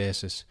weekly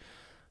basis.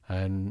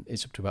 And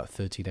it's up to about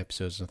 13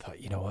 episodes. And I thought,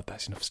 you know what,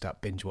 that's enough to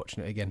start binge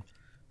watching it again.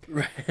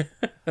 Right.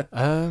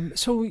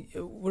 So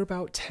we're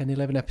about 10,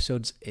 11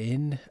 episodes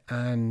in,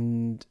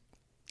 and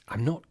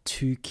I'm not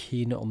too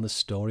keen on the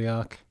story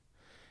arc.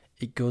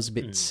 It goes a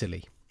bit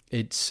silly.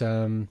 It's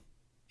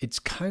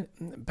kind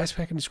of, best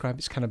way I can describe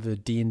it's kind of a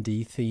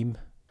D&D theme.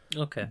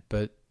 Okay.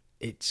 But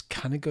it's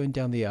kind of going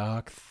down the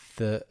arc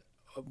that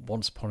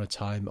once upon a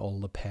time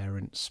all the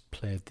parents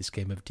played this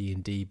game of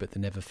D&D, but they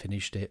never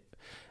finished it.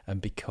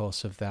 And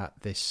because of that,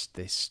 this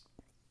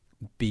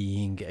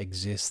being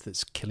exists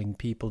that's killing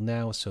people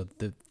now, so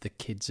the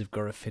kids have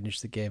got to finish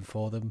the game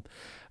for them.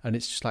 And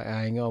it's just like,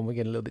 hang on, we're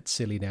getting a little bit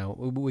silly now.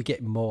 We're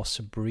getting more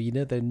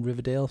Sabrina than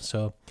Riverdale,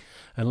 so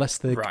unless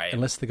they're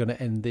going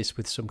to end this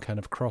with some kind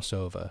of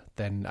crossover,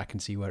 then I can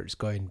see where it's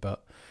going.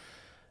 But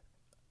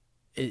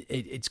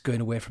it's going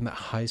away from that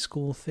high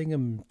school thing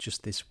and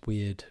just this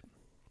weird,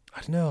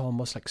 I don't know,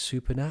 almost like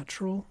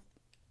supernatural.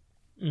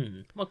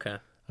 Okay.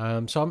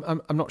 So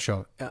I'm not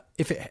sure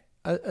if it.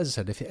 As I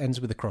said, if it ends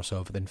with a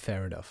crossover, then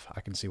fair enough. I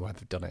can see why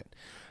they've done it.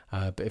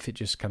 But if it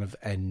just kind of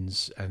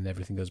ends and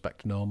everything goes back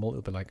to normal,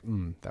 it'll be like,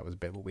 that was a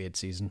bit of a weird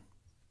season.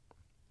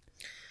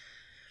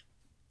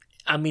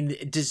 I mean,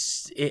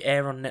 does it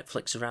air on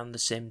Netflix around the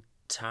same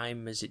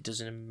time as it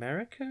does in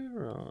America?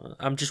 Or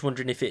I'm just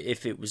wondering if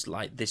it was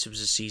like this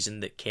was a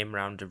season that came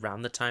around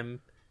the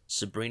time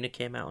Sabrina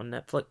came out on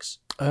Netflix.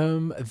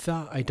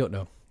 That I don't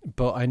know,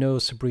 but I know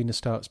Sabrina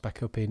starts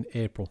back up in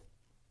April.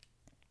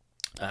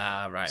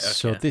 Ah, right, okay.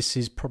 So this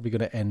is probably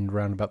going to end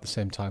around about the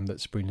same time that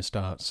Sabrina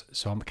starts.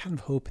 So I'm kind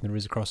of hoping there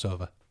is a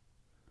crossover.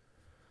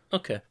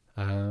 Okay.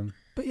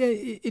 But yeah,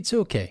 it's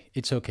okay.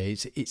 It's okay.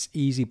 It's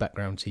easy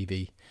background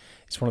TV.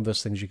 It's one of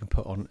those things you can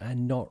put on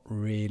and not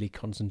really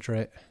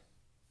concentrate.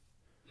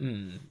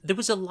 There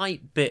was a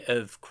light bit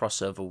of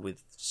crossover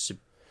with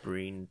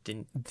Sabrina,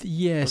 didn't?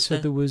 Yeah. So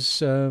there was.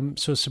 So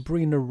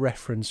Sabrina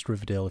referenced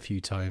Riverdale a few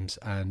times,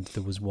 and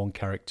there was one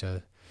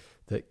character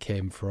that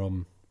came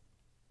from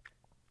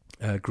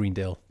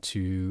Riverdale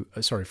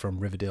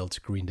to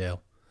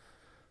Greendale.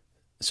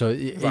 So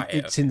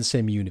it's in the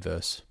same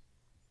universe,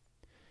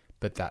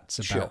 but that's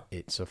about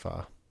it so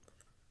far.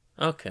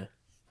 Okay.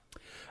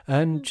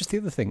 And just the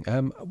other thing, I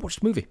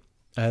watched the movie,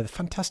 The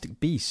Fantastic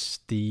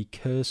Beasts: The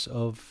Curse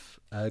of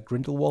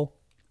Grindelwald.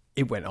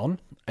 It went on.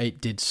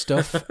 It did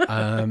stuff.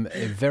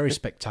 Very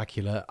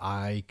spectacular.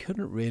 I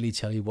couldn't really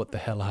tell you what the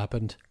hell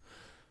happened.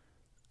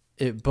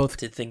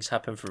 Did things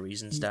happen for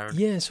reasons, Darren?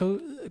 Yeah, so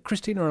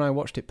Christina and I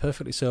watched it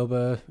perfectly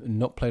sober,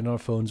 not playing on our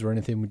phones or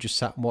anything. We just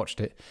sat and watched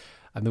it.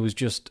 And there was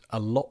just a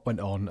lot went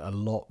on, a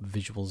lot of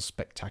visual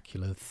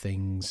spectacular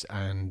things.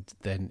 And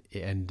then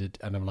it ended.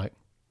 And I'm like,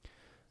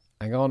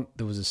 hang on,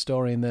 there was a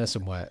story in there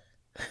somewhere.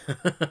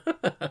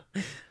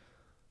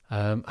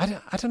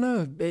 I don't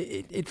know.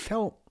 It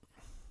felt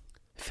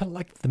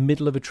like the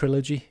middle of a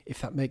trilogy, if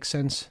that makes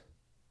sense.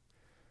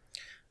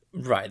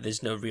 Right,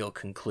 there's no real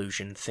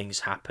conclusion. Things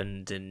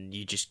happened, and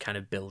you just kind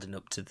of building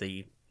up to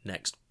the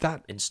next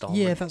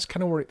installment. Yeah, that's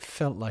kind of where it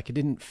felt like. It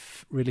didn't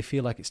really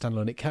feel like it's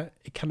standalone.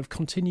 It kind of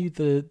continued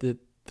the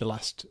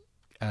last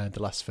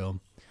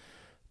film,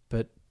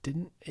 but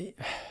didn't.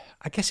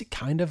 I guess it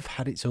kind of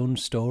had its own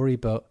story,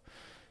 but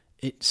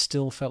it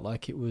still felt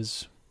like it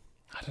was,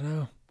 I don't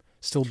know,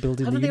 still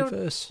building the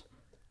universe.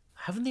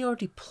 Haven't they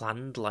already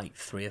planned like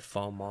 3 or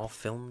 4 more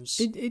films?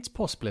 It's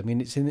possible. I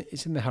mean, it's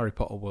in the Harry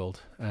Potter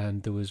world,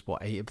 and there was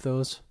 8 of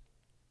those.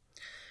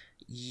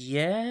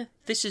 Yeah,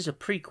 this is a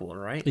prequel,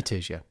 right? It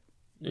is, yeah.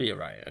 You're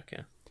right.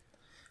 Okay.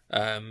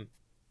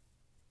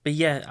 But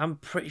yeah, I'm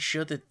pretty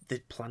sure that they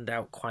planned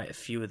out quite a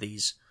few of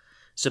these,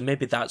 so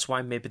maybe that's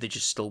why. Maybe they're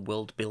just still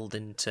world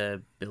building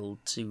to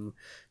build to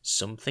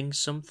something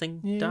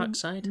Dark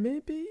Side.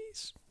 Maybe.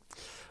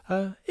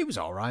 It was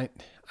all right.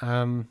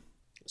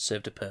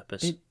 Served a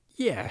purpose.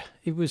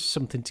 It was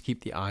something to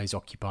keep the eyes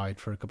occupied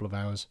for a couple of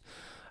hours.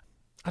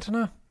 I don't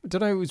know.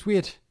 It was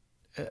weird.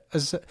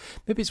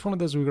 Maybe it's one of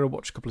those we're going to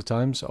watch a couple of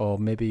times, or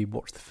maybe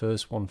watch the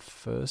first one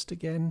first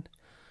again.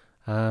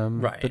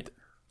 Right. But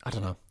I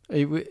don't know.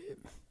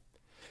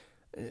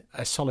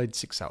 A solid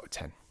 6 out of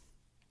 10.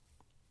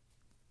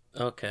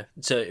 Okay,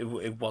 so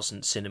it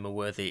wasn't cinema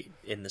worthy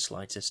in the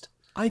slightest.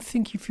 I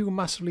think if you were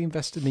massively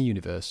invested in the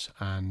universe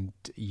and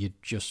you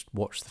just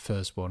watched the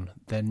first one,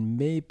 then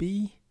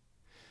maybe.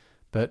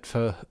 But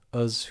for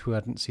us who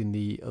hadn't seen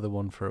the other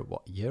one for, a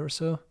year or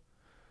so,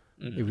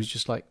 it was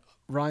just like,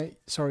 right,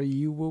 sorry,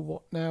 you were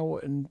what now?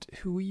 And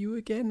who were you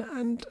again?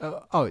 And,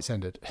 it's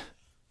ended.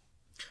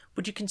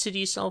 Would you consider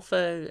yourself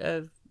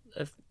a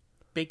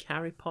big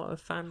Harry Potter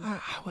fan?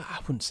 I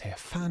wouldn't say a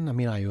fan. I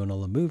mean, I own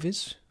all the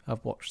movies.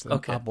 I've watched them.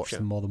 Okay, I've watched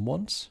them more than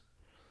once.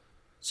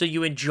 So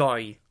you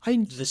enjoy the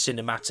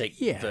cinematic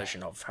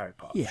version of Harry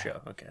Potter? Yeah.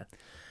 Sure, okay.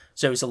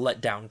 So it's a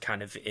letdown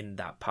kind of in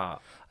that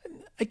part.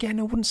 Again,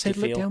 I wouldn't say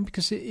letdown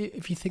because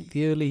if you think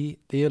the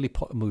early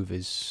Potter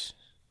movies,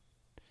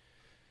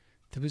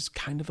 there was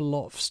kind of a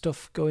lot of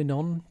stuff going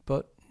on,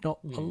 but not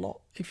a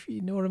lot, if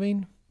you know what I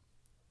mean.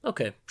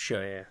 Okay,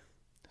 sure, yeah.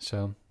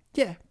 So,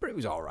 yeah, but it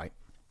was all right.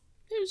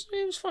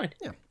 It was fine.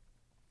 Yeah.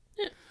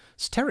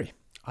 So, Terry,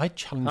 I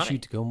challenge you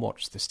to go and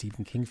watch the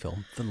Stephen King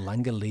film, The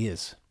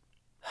Langoliers.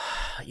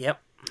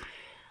 Yep.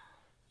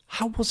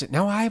 How was it?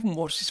 Now, I haven't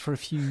watched this for a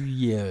few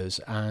years,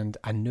 and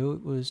I know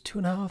it was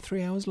 2.5,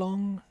 3 hours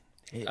long.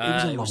 It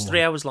was a long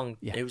 3 hours long.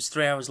 Yeah. It was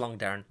 3 hours long,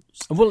 Darren.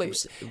 Well,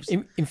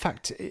 in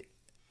fact,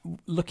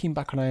 looking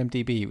back on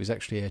IMDb, it was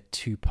actually a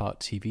 2-part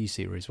TV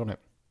series, wasn't it?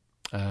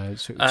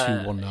 So it was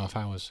 1.5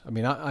 hours. I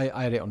mean,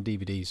 I had it on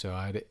DVD, so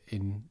I had it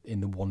in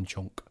the one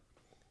chunk.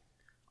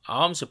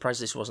 I'm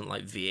surprised this wasn't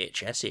like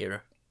VHS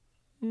era.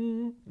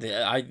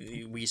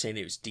 We saying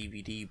it was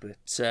DVD,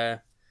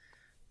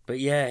 but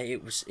yeah,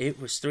 it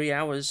was 3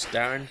 hours,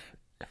 Darren.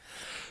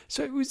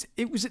 So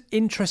it was an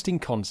interesting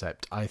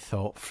concept, I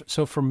thought.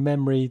 So from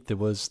memory, there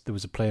was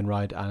a plane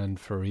ride, and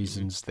for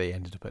reasons they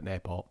ended up at an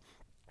airport.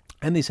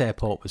 And this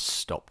airport was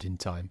stopped in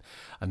time,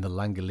 and the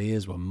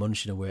Langoliers were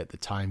munching away at the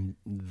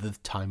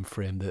time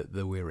frame that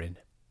they were in.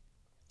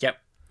 Yep.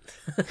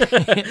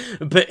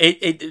 But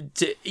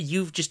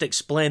you've just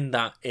explained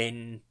that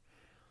in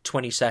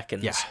 20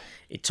 seconds. Yeah.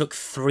 It took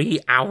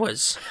 3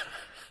 hours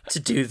to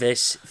do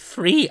this.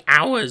 3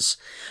 hours.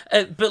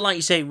 But like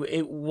you say,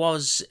 it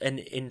was an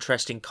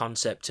interesting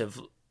concept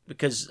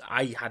because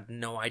I had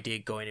no idea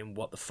going in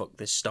what the fuck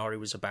this story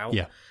was about.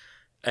 Yeah.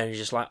 And it's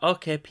just like,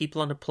 okay,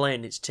 people on a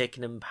plane, it's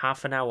taking them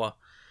half an hour.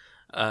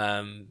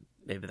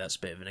 Maybe that's a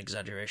bit of an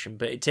exaggeration,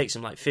 but it takes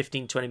them like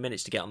 15, 20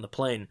 minutes to get on the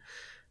plane.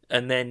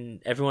 And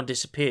then everyone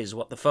disappears.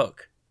 What the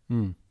fuck?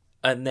 And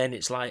then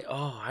it's like,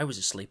 oh, I was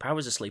asleep.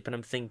 And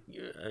I'm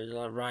thinking,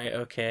 right,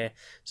 okay.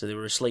 So they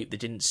were asleep. They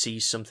didn't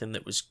see something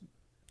that was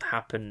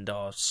happened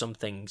or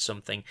something.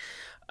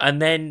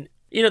 And then,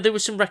 there were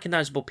some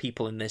recognizable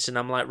people in this. And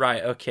I'm like,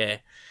 right,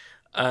 okay.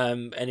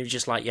 And it was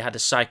just like you had a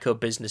psycho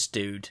business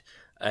dude,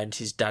 and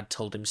his dad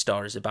told him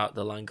stories about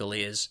the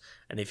Langoliers.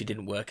 And if he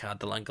didn't work hard,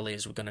 the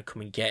Langoliers were going to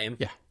come and get him.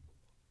 Yeah.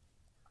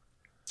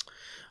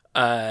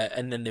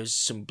 And then there was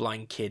some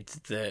blind kid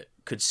that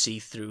could see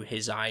through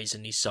his eyes,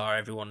 and he saw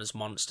everyone as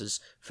monsters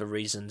for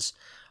reasons.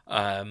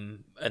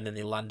 And then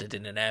they landed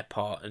in an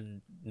airport,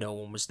 and no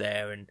one was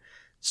there, and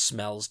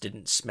smells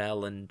didn't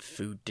smell, and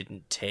food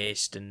didn't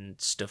taste, and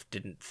stuff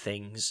didn't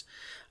things.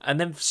 And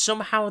then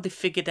somehow they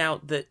figured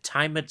out that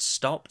time had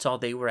stopped, or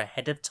they were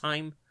ahead of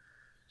time.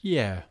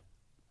 Yeah.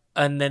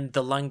 And then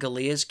the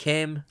Langoliers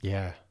came.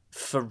 Yeah.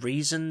 For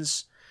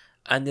reasons.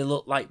 And they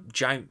looked like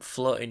giant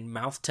floating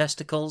mouth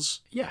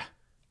testicles. Yeah.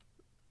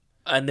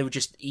 And they were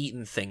just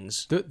eating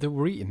things. They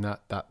were eating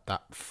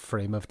that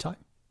frame of time.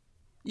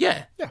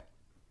 Yeah. Yeah.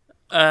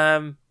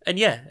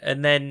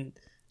 And then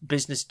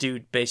business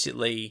dude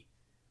basically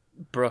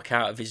broke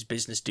out of his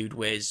business dude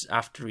ways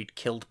after he'd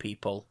killed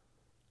people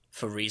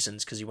for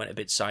reasons because he went a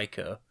bit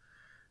psycho.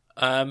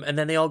 And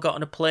then they all got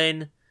on a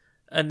plane,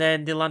 and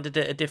then they landed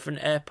at a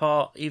different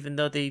airport even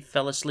though they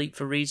fell asleep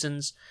for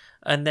reasons.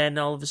 And then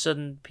all of a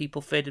sudden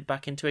people faded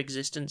back into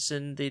existence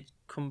and they'd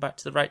come back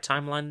to the right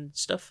timeline and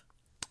stuff.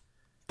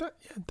 That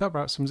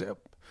about sums it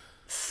up.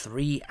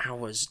 3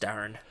 hours,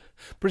 Darren.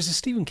 But it's a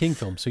Stephen King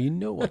film, so you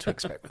know what to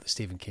expect with a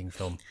Stephen King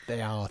film.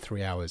 They are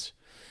 3 hours.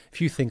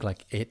 If you think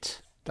like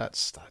It,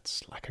 that's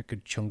like a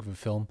good chunk of a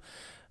film.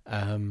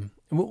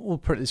 We'll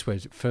put it this way: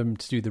 for him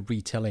to do the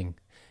retelling,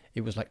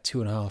 it was like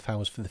 2.5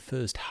 hours for the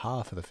first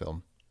half of the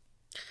film.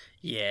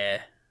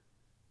 Yeah.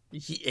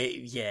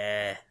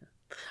 Yeah.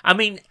 I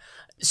mean,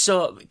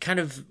 so kind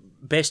of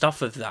based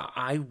off of that,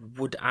 I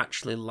would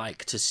actually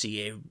like to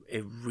see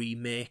a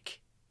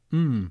remake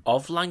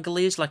of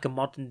Langoliers, like a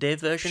modern day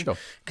version, Sure.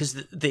 because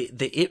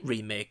the It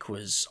remake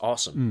was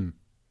awesome.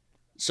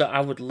 So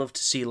I would love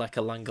to see like a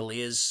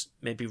Langoliers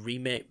maybe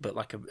remake, but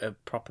like a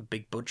proper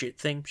big budget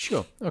thing.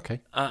 Sure. Okay.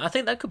 I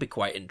think that could be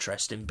quite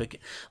interesting. But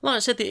like I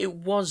said, it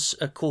was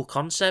a cool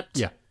concept.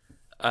 Yeah.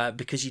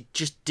 Because you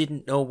just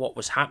didn't know what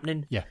was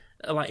happening. Yeah.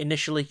 Like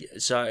initially,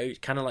 so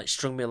it kind of like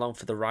strung me along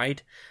for the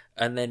ride,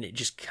 and then it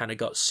just kind of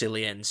got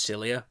sillier and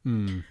sillier.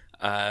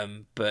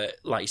 But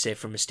like you say,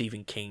 from a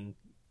Stephen King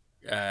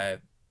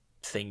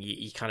thing,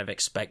 you kind of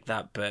expect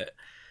that. But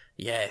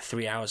yeah,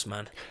 3 hours,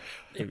 man.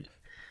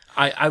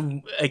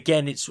 I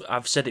again,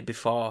 I've said it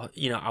before.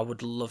 I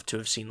would love to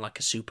have seen like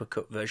a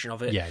supercut version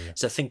of it. Yeah.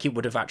 So I think it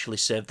would have actually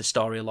served the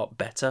story a lot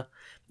better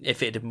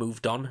if it had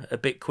moved on a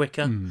bit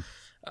quicker.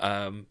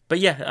 But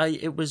yeah,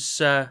 it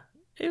was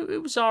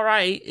all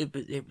right.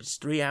 It was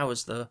 3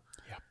 hours though.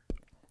 Yep.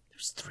 It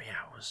was 3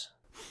 hours.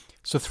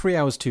 So 3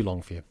 hours too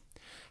long for you.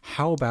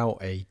 How about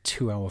a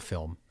 2-hour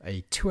film?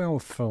 A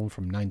 2-hour film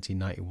from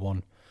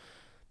 1991,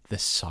 The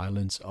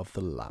Silence of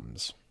the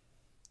Lambs.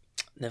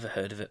 Never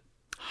heard of it.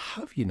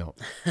 Have you not?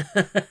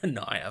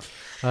 No, I have.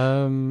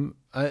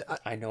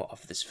 I know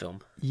of this film.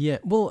 Yeah.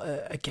 Well,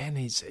 again,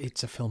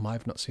 it's a film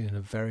I've not seen in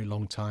a very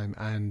long time,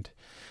 and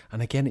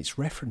again, it's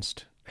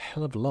referenced a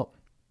hell of a lot.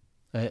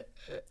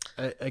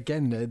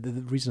 Again,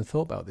 the reason I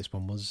thought about this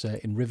one was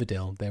in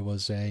Riverdale there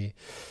was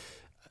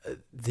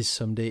this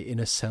Sunday in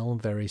a cell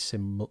very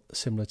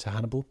similar to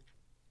Hannibal.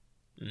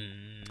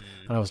 And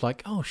I was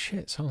like, oh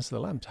shit, Silence of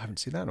the Lambs. I haven't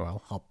seen that in a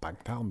while. I'll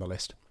bank that on the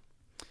list.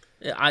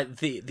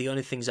 The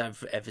only things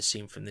I've ever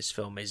seen from this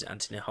film is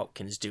Anthony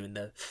Hopkins doing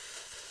the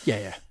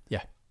Yeah.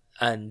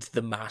 and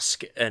the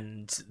mask,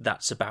 and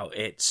that's about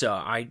it. So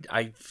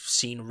I've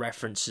seen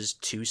references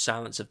to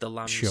Silence of the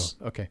Lambs. Sure.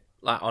 Okay.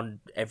 Like on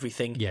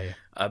everything. Yeah.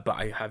 But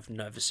I have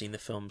never seen the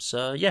film.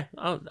 So yeah,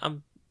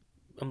 I'm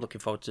looking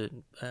forward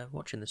to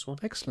watching this one.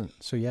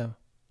 Excellent. So yeah,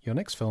 your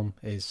next film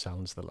is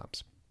Silence of the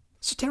Lambs.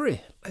 So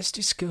Terry, let's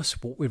discuss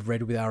what we've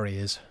read with our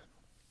ears.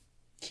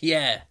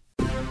 Yeah.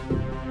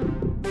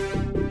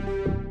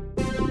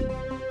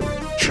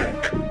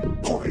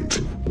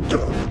 Checkpoint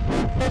done.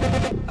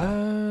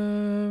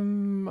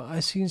 I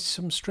seen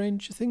some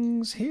Stranger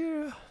Things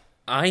here.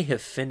 I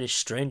have finished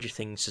Stranger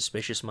Things: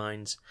 Suspicious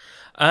Minds.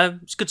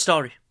 It's a good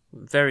story.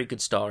 Very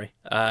good story.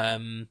 I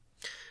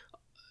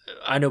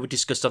know we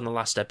discussed on the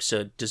last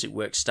episode, does it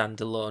work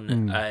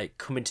standalone?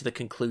 Coming to the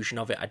conclusion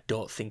of it, I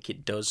don't think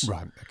it does.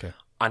 Right, okay.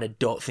 And I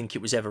don't think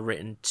it was ever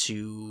written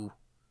to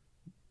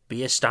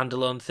be a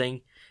standalone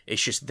thing.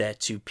 It's just there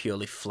to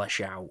purely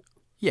flesh out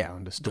Yeah,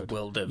 understood. the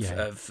world of,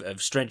 Yeah.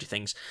 of Stranger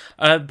Things.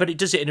 But it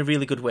does it in a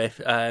really good way.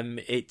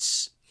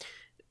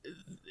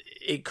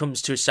 It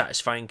comes to a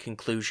satisfying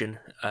conclusion,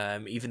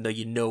 even though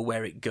you know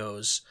where it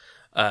goes.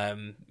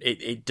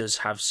 It does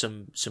have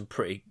some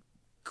pretty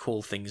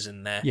cool things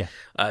in there.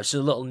 Yeah. So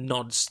little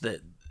nods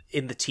that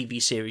in the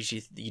TV series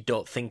you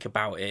don't think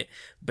about it,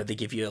 but they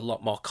give you a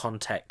lot more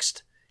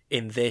context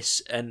in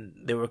this. And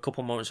there were a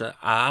couple moments where,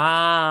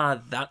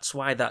 that's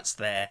why that's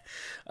there.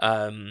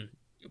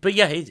 But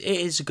yeah, it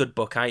is a good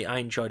book. I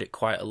enjoyed it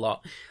quite a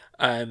lot.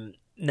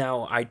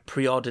 Now, I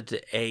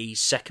pre-ordered a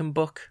second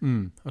book,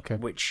 Okay.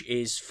 which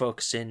is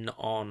focusing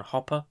on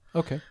Hopper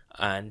Okay.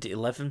 and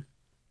 11.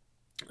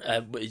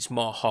 It's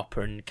more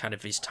Hopper and kind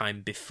of his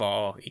time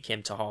before he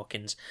came to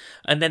Hawkins.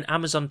 And then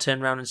Amazon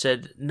turned around and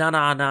said,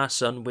 nah,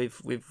 son,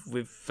 we've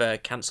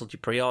cancelled your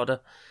pre-order.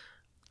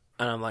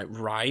 And I'm like,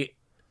 right.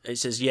 It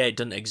says, yeah, it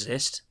doesn't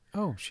exist.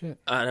 Oh, shit.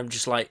 And I'm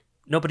just like,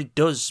 nobody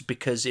does,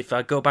 because if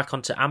I go back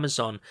onto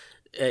Amazon,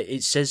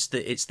 it says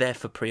that it's there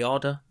for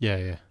pre-order.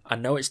 Yeah. I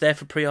know it's there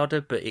for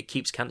pre-order, but it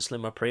keeps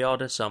cancelling my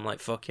pre-order, so I'm like,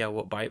 fuck yeah, I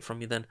won't buy it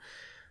from you then.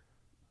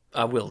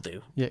 I will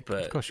do. Yeah,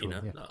 but, of course you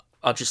will, yeah.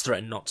 I'll just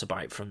threaten not to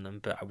buy it from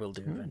them, but I will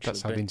do eventually.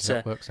 That's how the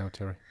internet works now,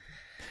 Terry.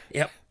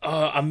 Yep.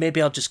 And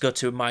maybe I'll just go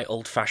to my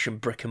old-fashioned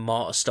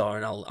brick-and-mortar store,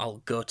 and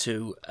I'll go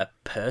to a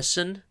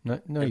person. No,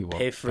 you won't.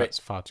 Pay for That's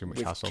it far too much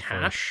with hassle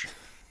cash.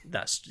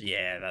 That's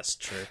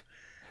true.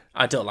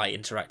 I don't like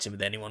interacting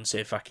with anyone, so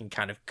if I can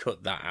kind of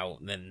cut that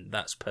out, then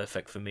that's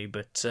perfect for me.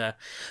 But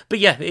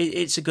yeah,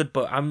 it's a good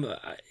book.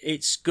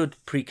 It's good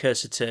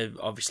precursor to,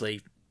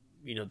 obviously,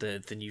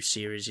 the new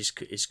series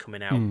is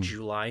coming out in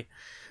July.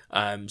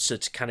 So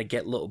to kind of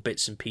get little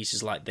bits and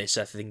pieces like this,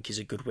 I think is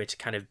a good way to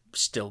kind of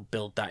still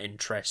build that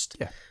interest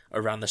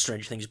around the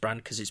Stranger Things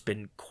brand, because it's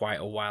been quite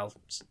a while.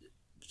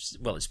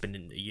 Well, it's been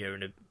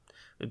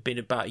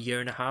about a year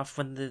and a half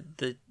when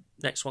the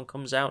next one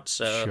comes out,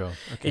 so Sure.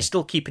 Okay. it's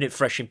still keeping it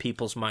fresh in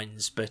people's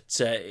minds, but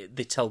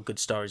they tell good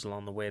stories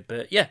along the way.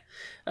 But yeah,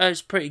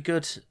 it's pretty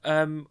good.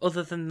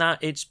 Other than that,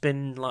 it's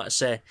been, like I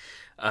say,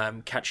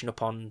 catching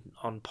up on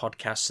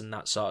podcasts and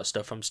that sort of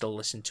stuff. I'm still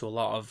listening to a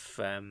lot of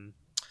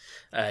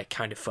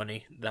Kind of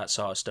Funny, that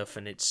sort of stuff,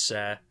 and it's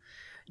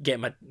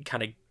getting my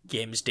kind of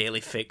Games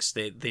Daily Fix.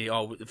 They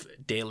all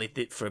daily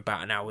for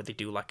about an hour. They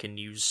do like a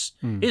news.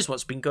 Here's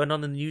what's been going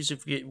on in the news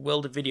of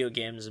world of video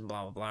games and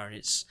blah blah blah.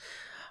 And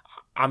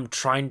I'm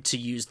trying to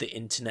use the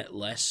internet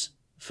less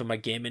for my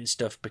gaming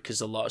stuff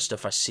because a lot of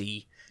stuff I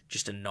see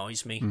just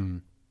annoys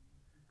me.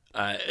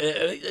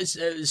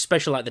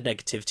 Especially like the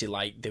negativity.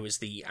 Like there was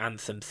the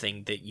Anthem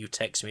thing that you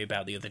texted me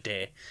about the other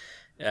day.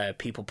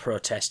 People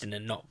protesting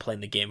and not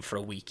playing the game for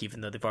a week,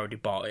 even though they've already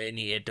bought it, and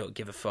EA don't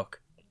give a fuck.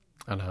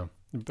 I know,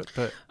 but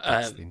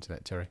that's the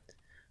internet, Terry.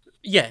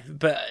 Yeah,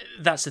 but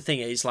that's the thing.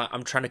 Is like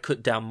I'm trying to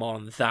cut down more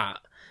on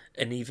that,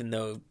 and even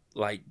though,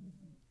 like,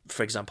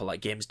 for example,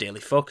 like Games Daily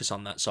focus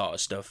on that sort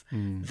of stuff,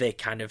 they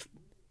kind of,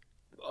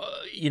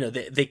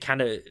 they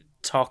kind of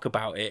talk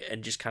about it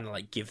and just kind of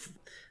like give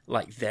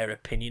like their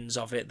opinions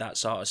of it, that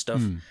sort of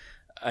stuff,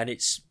 and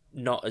it's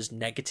not as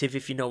negative,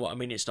 if you know what I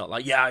mean. It's not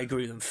like, yeah, I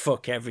agree with them,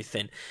 fuck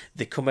everything.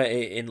 They come at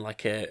it in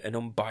like an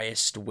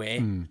unbiased way,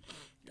 and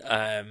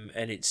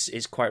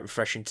it's quite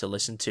refreshing to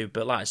listen to.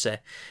 But like I say,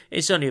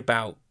 it's only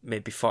about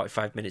maybe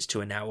 45 minutes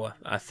to an hour,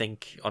 I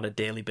think, on a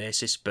daily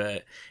basis,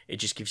 but it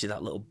just gives you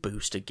that little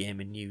boost of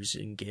gaming news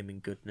and gaming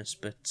goodness.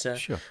 But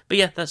Sure. But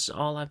yeah, that's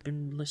all I've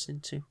been listening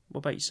to. What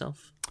about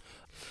yourself?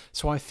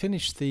 So I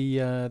finished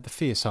the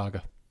Fear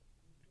Saga.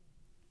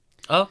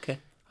 Oh, okay.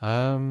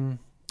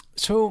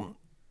 So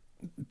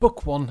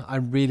book one, I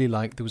really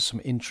liked. There was some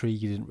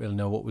intrigue. You didn't really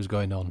know what was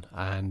going on,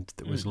 and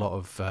there was a lot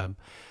of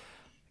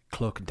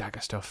cloak and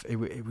dagger stuff.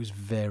 It was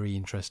very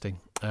interesting.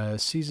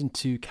 Season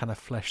 2 kind of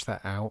fleshed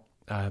that out,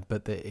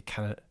 but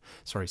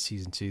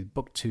season 2,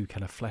 book 2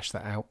 kind of fleshed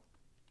that out,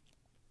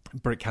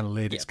 but it kind of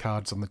laid its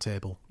cards on the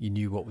table. You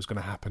knew what was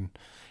going to happen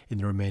in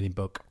the remaining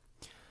book.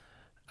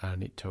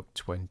 And it took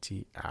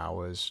 20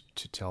 hours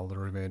to tell the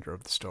remainder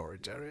of the story,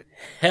 Derek.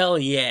 Hell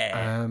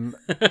yeah!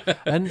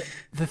 And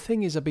the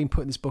thing is, I've been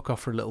putting this book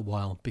off for a little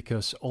while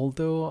because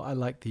although I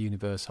like the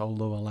universe,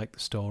 although I like the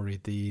story,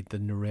 the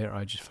narrator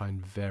I just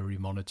find very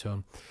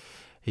monotone.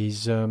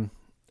 He's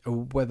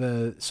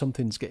whether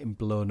something's getting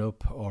blown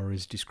up or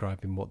is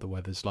describing what the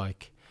weather's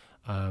like,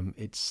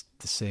 it's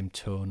the same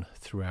tone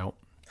throughout.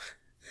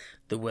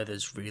 The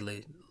weather's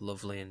really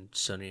lovely and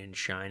sunny and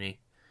shiny.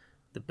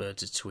 The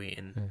birds are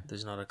tweeting. Yeah.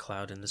 There's not a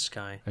cloud in the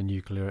sky. A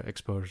nuclear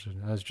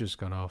explosion has just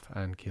gone off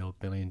and killed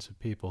millions of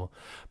people.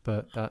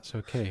 But that's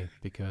okay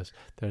because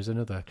there's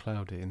another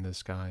cloud in the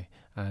sky.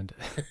 And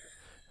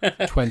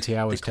 20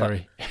 hours,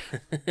 Terry.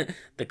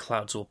 The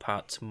clouds will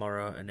part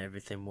tomorrow and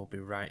everything will be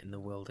right in the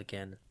world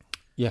again.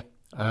 Yeah.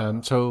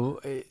 So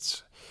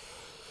it's...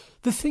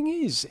 The thing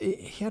is,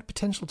 he had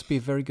potential to be a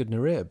very good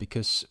narrator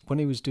because when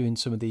he was doing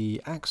some of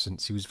the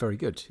accents, he was very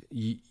good.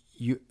 You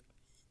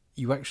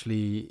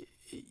actually...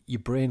 Your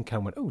brain kind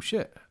of went, oh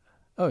shit,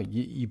 oh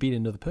you beat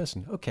another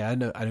person. Okay, I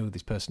know who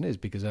this person is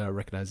because I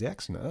recognise the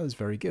accent. Oh, that's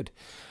very good.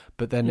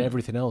 But then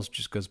everything else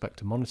just goes back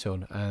to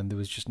monotone, and there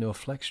was just no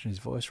flex in his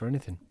voice or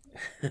anything.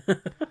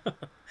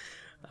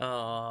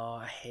 Oh,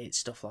 I hate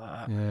stuff like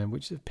that. Yeah,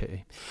 which is a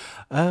pity.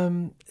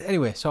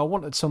 Anyway, so I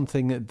wanted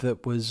something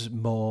that was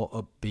more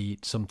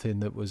upbeat,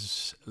 something that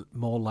was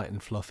more light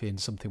and fluffy, and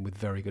something with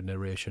very good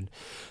narration.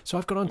 So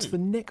I've gone on to the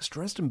next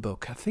Dresden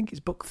book. I think it's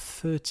book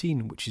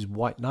 13, which is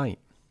White Knight.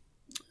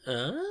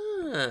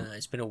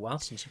 It's been a while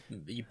since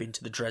you've been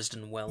to the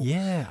Dresden Well.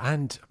 Yeah,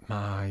 and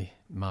my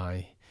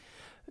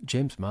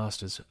James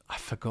Masters, I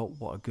forgot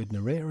what a good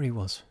narrator he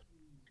was.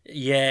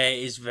 Yeah,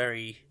 it is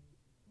very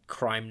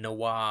crime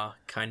noir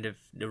kind of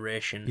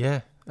narration.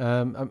 Yeah.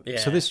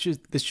 So this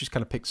just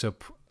kind of picks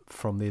up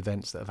from the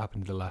events that have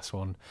happened in the last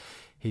one.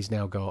 He's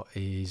now got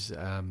he's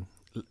got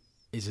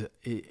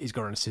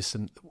an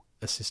assistant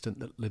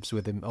that lives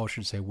with him, or I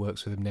should say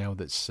works with him now.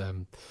 That's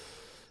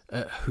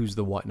who's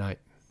the White Knight.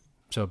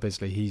 So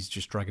basically, he's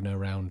just dragging her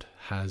around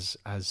as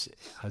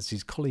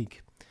his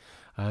colleague,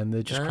 and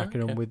they're just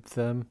cracking on with.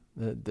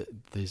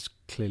 There's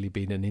clearly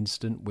been an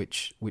incident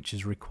which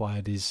has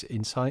required his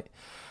insight,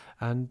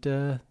 and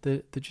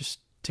they're just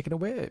ticking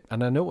away.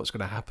 And I know what's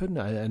going to happen.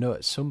 I know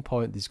at some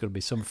point there's going to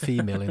be some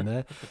female in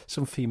there,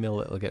 some female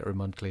that he'll get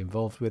romantically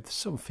involved with,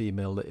 some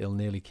female that he'll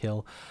nearly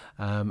kill,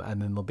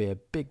 and then there'll be a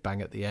big bang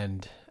at the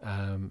end,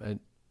 and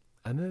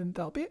then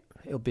that'll be it.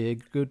 It'll be a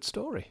good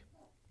story.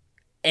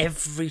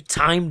 Every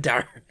time,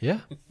 Darren.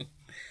 Yeah.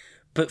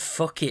 But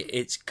fuck it,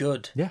 it's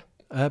good. Yeah.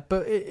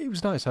 But it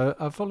was nice.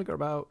 I've only got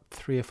about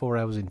 3 or 4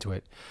 hours into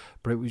it.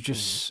 But it was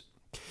just...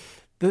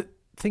 The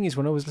thing is,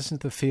 when I was listening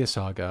to the Fear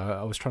Saga,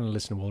 I was trying to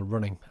listen while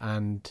running,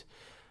 and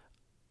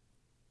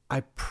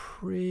I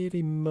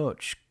pretty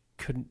much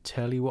couldn't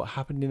tell you what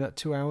happened in that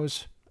 2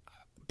 hours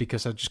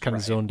because I just kind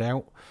of zoned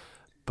out.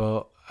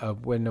 But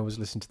when I was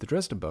listening to the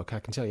Dresden book, I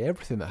can tell you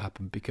everything that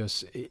happened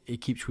because it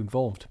keeps you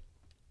involved.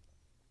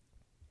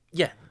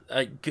 Yeah,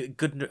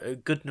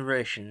 good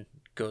narration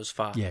goes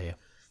far. Yeah.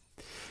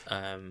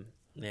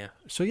 Yeah.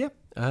 So yeah,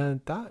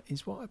 that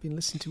is what I've been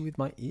listening to with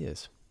my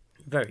ears.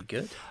 Very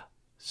good.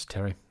 So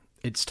Terry,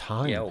 it's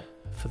time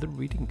for the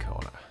reading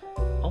corner.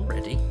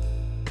 Already?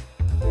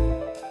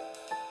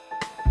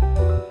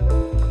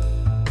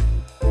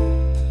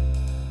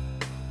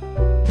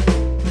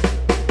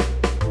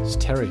 So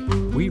Terry,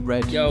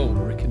 read Yo.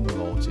 Rick and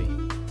Morty.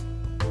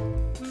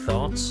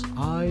 Thoughts?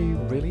 I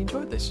really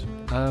enjoyed this.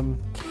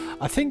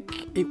 I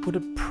think it would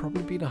have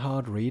probably been a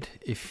hard read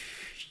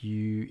if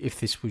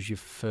this was your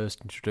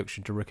first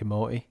introduction to Rick and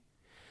Morty.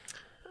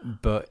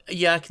 But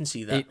Yeah, I can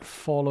see that. it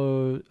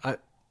followed.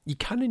 You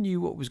kind of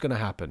knew what was going to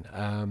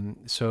happen.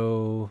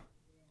 So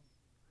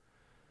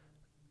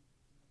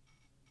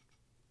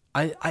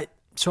I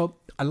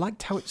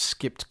liked how it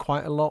skipped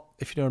quite a lot,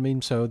 if you know what I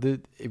mean. So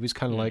it was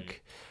kind of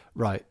like,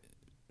 right,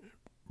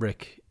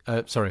 Rick.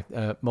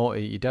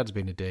 Morty, your dad's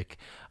been a dick.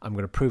 I'm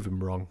going to prove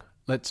him wrong.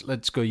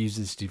 Let's go use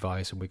this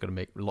device, and we're going to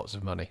make lots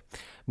of money.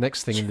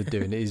 Next thing they're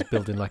doing is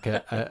building like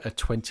a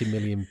 £20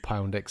 million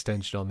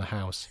extension on the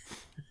house,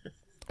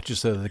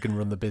 just so that they can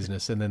run the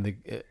business. And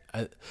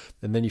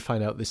then you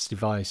find out this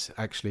device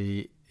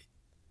actually,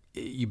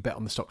 you bet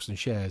on the stocks and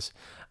shares,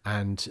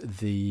 and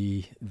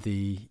the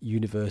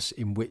universe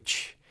in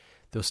which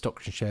those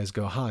stocks and shares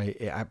go high,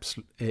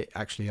 it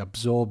actually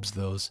absorbs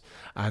those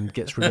and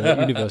gets rid of that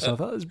universe. I thought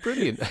that was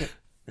brilliant.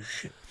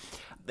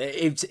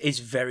 It's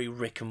very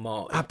Rick and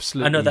Morty.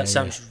 Absolutely. I know that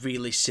sounds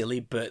really silly,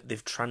 but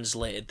they've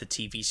translated the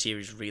TV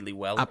series really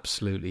well.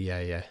 Absolutely,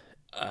 yeah.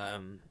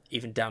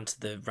 Even down to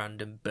the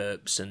random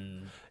burps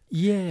and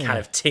Yeah. kind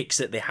of ticks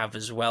that they have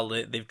as well.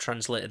 They've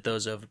translated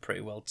those over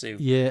pretty well too.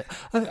 Yeah.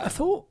 I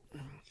thought,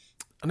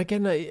 and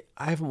again, I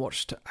haven't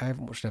watched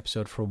an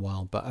episode for a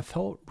while, but I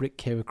thought Rick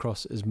came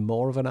across as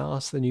more of an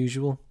arse than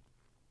usual.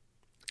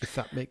 If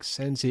that makes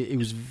sense, it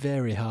was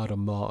very hard on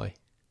Morty.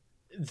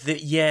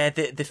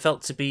 They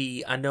felt to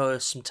be. I know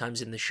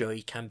sometimes in the show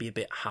he can be a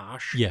bit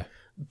harsh. Yeah.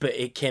 But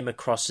it came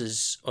across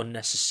as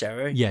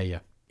unnecessary. Yeah.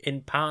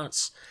 In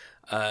parts.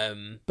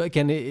 But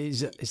again, is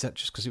that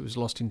just because it was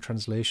lost in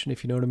translation?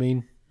 If you know what I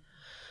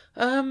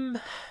mean.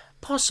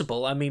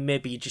 Possible. I mean,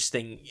 maybe you just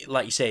think,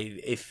 like you say,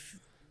 if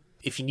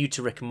you're new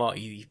to Rick and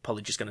Morty, you're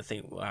probably just going to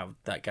think, wow,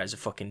 that guy's a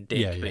fucking dick.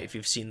 Yeah. But if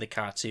you've seen the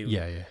cartoon,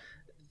 Yeah.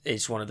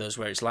 it's one of those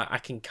where it's like, I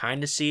can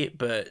kind of see it,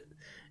 but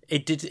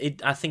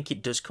I think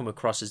it does come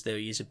across as though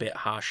he's a bit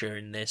harsher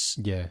in this.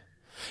 Yeah.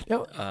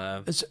 Now,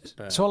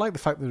 so I like the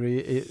fact that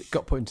it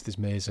got put into this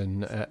maze,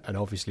 and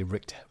obviously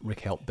Rick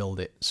helped build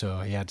it, so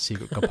he had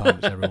secret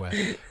compartments everywhere,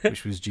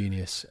 which was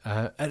genius.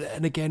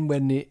 And again,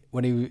 when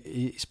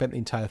he spent the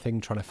entire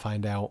thing trying to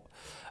find out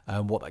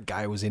what that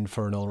guy was in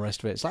for and all the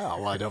rest of it, it's like,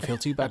 oh, well, I don't feel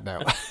too bad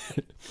now.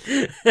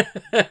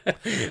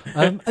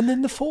 And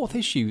then the fourth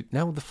issue.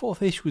 Now, the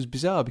fourth issue was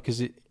bizarre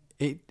because it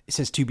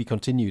says to be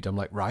continued. I'm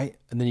like, right,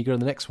 and then you go to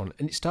the next one,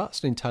 and it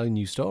starts an entirely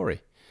new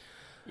story.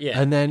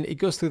 Yeah. And then it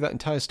goes through that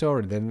entire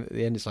story, and then at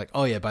the end it's like,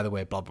 oh yeah, by the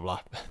way, blah blah blah.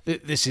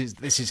 This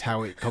is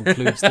how it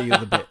concludes the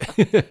other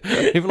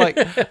bit. You're like,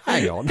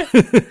 hang on.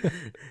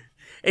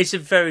 It's a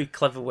very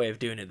clever way of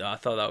doing it, though. I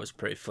thought that was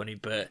pretty funny,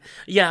 but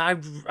yeah,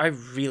 I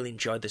really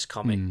enjoyed this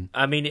comic.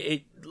 I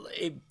mean,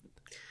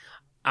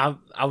 I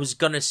was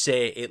gonna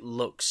say it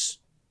looks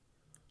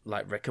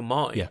like Rick and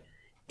Morty. Yeah.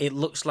 It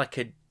looks like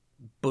a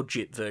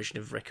budget version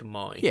of Rick and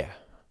Morty. Yeah.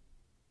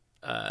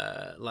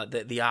 Like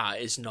the art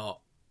is not.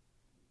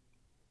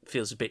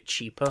 Feels a bit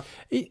cheaper,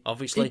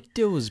 obviously. It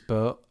does,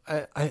 but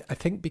I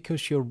think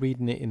because you're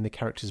reading it in the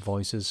characters'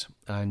 voices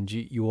and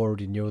you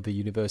already know the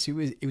universe,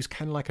 it was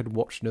kind of like I'd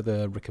watched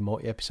another Rick and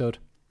Morty episode.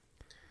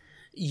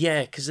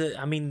 Yeah, because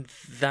I mean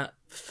that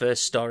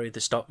first story,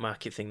 the stock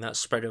market thing, that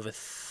spread over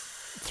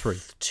three,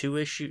 2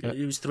 issues.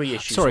 It was 3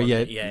 issues. Sorry,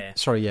 yeah.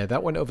 Sorry, yeah,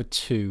 that went over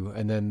 2,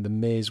 and then the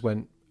maze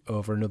went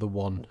over another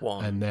one.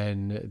 And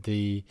then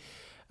the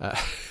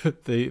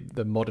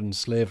modern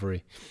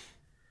slavery.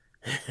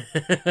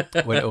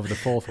 Went over the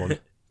 4th one,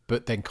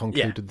 but then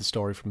concluded the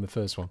story from the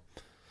first one.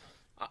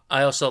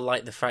 I also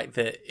like the fact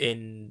that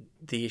in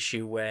the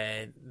issue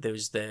where there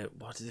was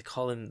what did they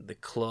call him? The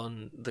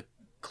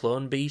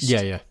clone beast?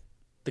 Yeah.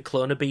 The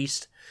cloner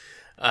beast.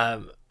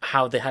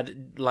 How they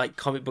had, like,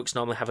 comic books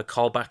normally have a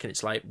callback, and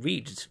it's like,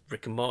 read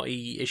Rick and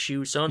Morty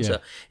issue, so on. Yeah. So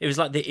it was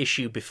like the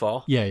issue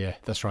before. Yeah,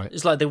 that's right.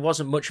 It's like there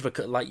wasn't much of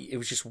a, like, it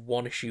was just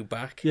one issue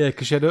back. Yeah,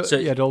 because you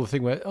had all the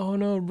thing where, oh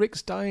no,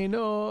 Rick's dying,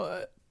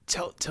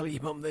 tell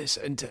your mum this,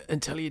 and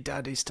tell your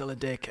dad he's still a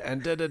dick,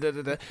 and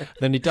da-da-da-da-da.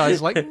 Then he dies,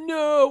 like,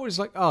 no! It's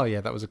like, oh yeah,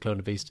 that was a clone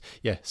of Beast.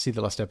 Yeah, see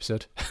the last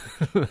episode.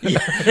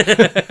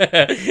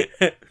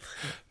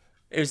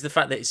 It was the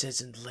fact that it says,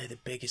 and lay the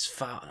biggest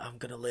fart, I'm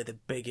going to lay the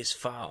biggest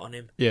fart on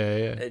him. Yeah.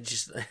 It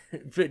just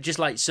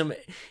like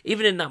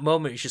even in that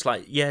moment, it's just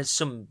like, yeah,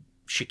 some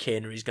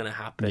chicanery is going to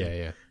happen.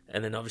 Yeah.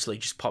 And then obviously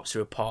just pops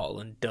through a portal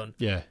and done.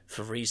 Yeah.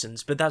 For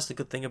reasons. But that's the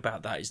good thing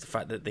about that, is the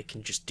fact that they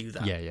can just do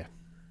that. Yeah.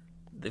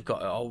 They've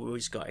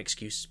always got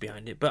excuses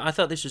behind it. But I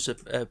thought this was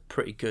a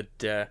pretty good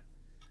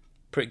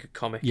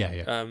comic.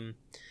 Yeah.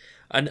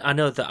 And I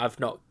know that I've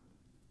not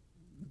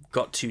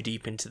got too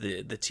deep into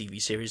the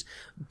TV series,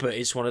 but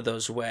it's one of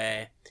those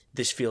where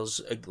this feels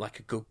like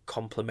a good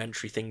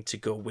complementary thing to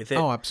go with it.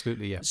 Oh,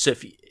 absolutely, yeah. So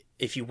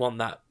if you want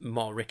that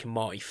more Rick and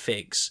Morty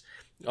fix,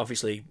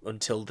 obviously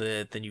until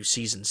the new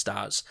season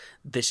starts,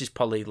 this is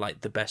probably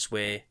like the best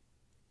way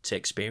to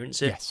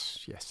experience it.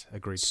 Yes,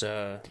 agreed.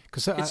 So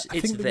because I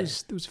think there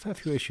was a fair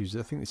few issues.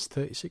 I think there's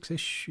 36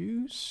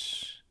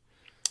 issues.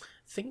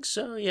 think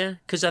so, yeah.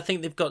 Because I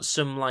think they've got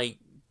some like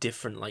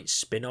different like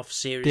spin-off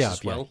series They as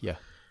have, well. yeah.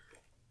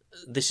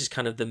 This is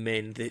kind of the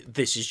main.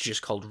 This is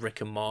just called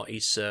Rick and Morty,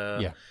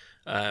 so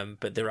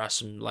but there are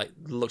some like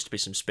looks to be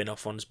some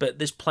spin-off ones. But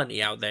there's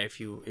plenty out there if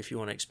you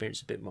want to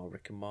experience a bit more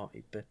Rick and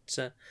Morty. But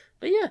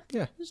yeah,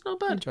 it's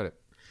not I bad. enjoyed it.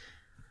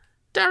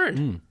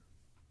 Darren,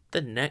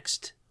 the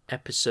next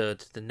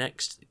episode, the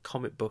next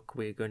comic book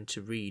we're going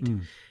to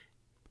read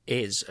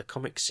is a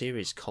comic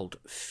series called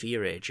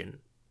Fear Agent.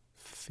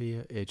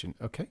 Fear Agent,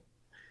 okay.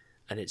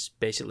 And it's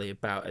basically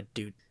about a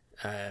dude,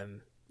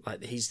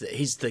 like he's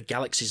the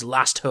galaxy's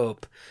last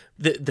hope.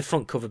 The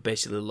front cover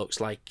basically looks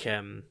like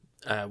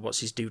what's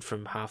his dude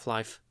from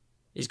Half-Life?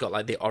 He's got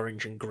like the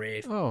orange and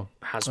grey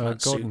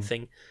hazmat suit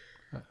thing.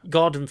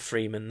 Gordon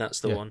Freeman, that's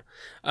the one.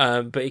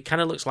 But it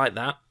kind of looks like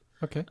that.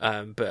 Okay.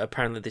 But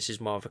apparently this is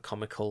more of a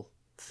comical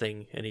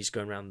thing, and he's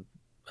going around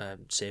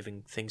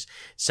saving things.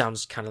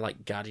 Sounds kind of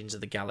like Guardians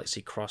of the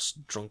Galaxy cross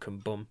Drunken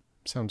Bum.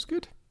 Sounds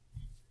good.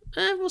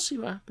 We'll see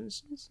what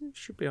happens. It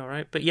should be all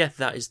right. But yeah,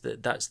 that's the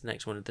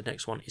next one. The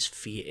next one is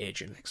Fear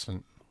Agent.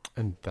 Excellent.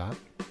 And that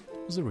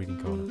was the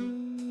Reading Corner.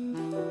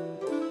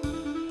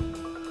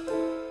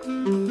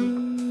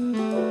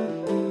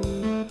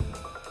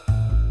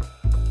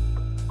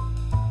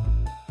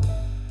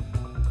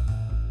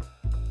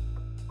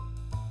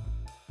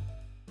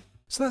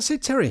 So that's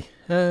it, Terry.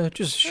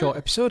 Just a short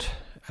episode.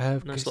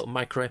 Nice little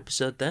micro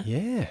episode there.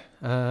 Yeah.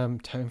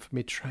 Time for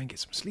me to try and get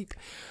some sleep.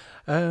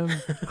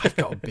 I've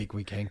got a big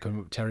weekend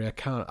coming up, Terry. I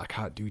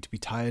can't do to be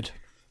tired.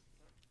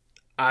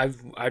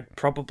 I'd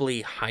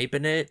probably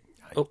hibernate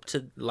up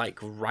to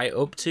right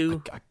up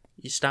to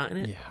you starting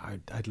it. Yeah,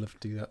 I'd love to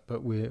do that,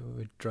 but we're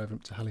driving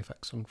up to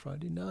Halifax on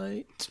Friday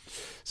night,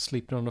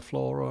 sleeping on the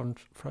floor on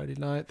Friday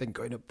night, then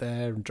going up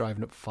there and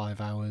driving up 5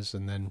 hours,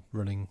 and then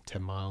running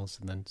 10 miles,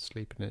 and then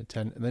sleeping in a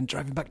tent, and then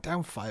driving back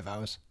down 5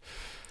 hours.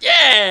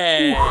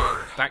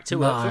 Yeah, back to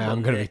work.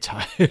 I'm going to be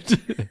tired.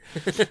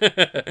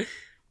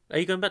 Are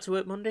you going back to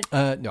work Monday?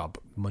 No,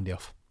 but Monday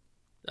off.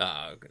 Oh,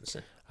 I was going to say.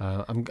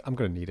 I'm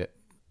going to need it.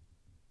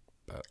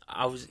 But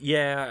I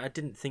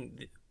didn't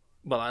think.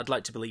 Well, I'd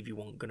like to believe you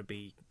weren't going to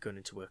be going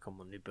into work on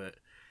Monday, but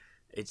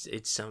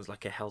it sounds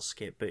like a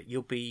hellscape. But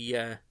you'll be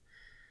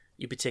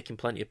taking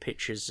plenty of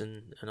pictures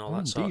and all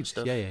that sort of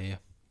stuff.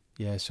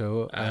 Yeah.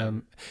 So,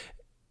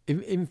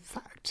 in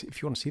fact,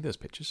 if you want to see those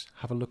pictures,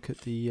 have a look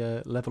at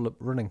the Level Up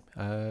Running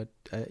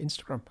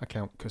Instagram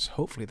account, because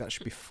hopefully that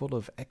should be full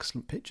of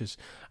excellent pictures,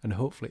 and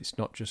hopefully it's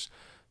not just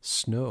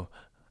snow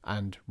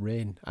and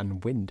rain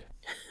and wind.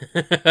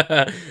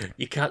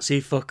 You can't see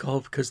fuck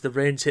all because the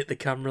rain's hit the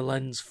camera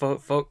lens, for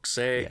fuck's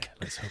sake. Yeah,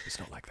 let's hope it's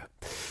not like that.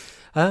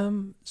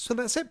 So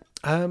that's it.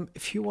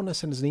 If you want to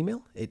send us an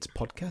email, it's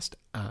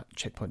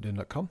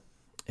podcast@checkpointdone.com.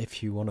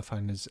 If you want to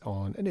find us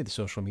on any of the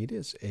social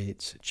medias,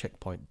 it's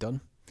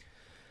checkpointdone.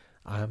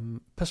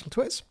 Personal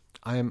Twitters,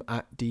 I am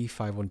at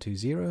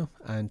D5120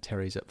 and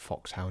Terry's at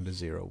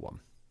Foxhounder01.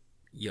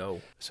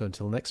 Yo. So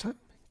until next time,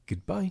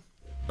 goodbye.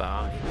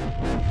 Bye.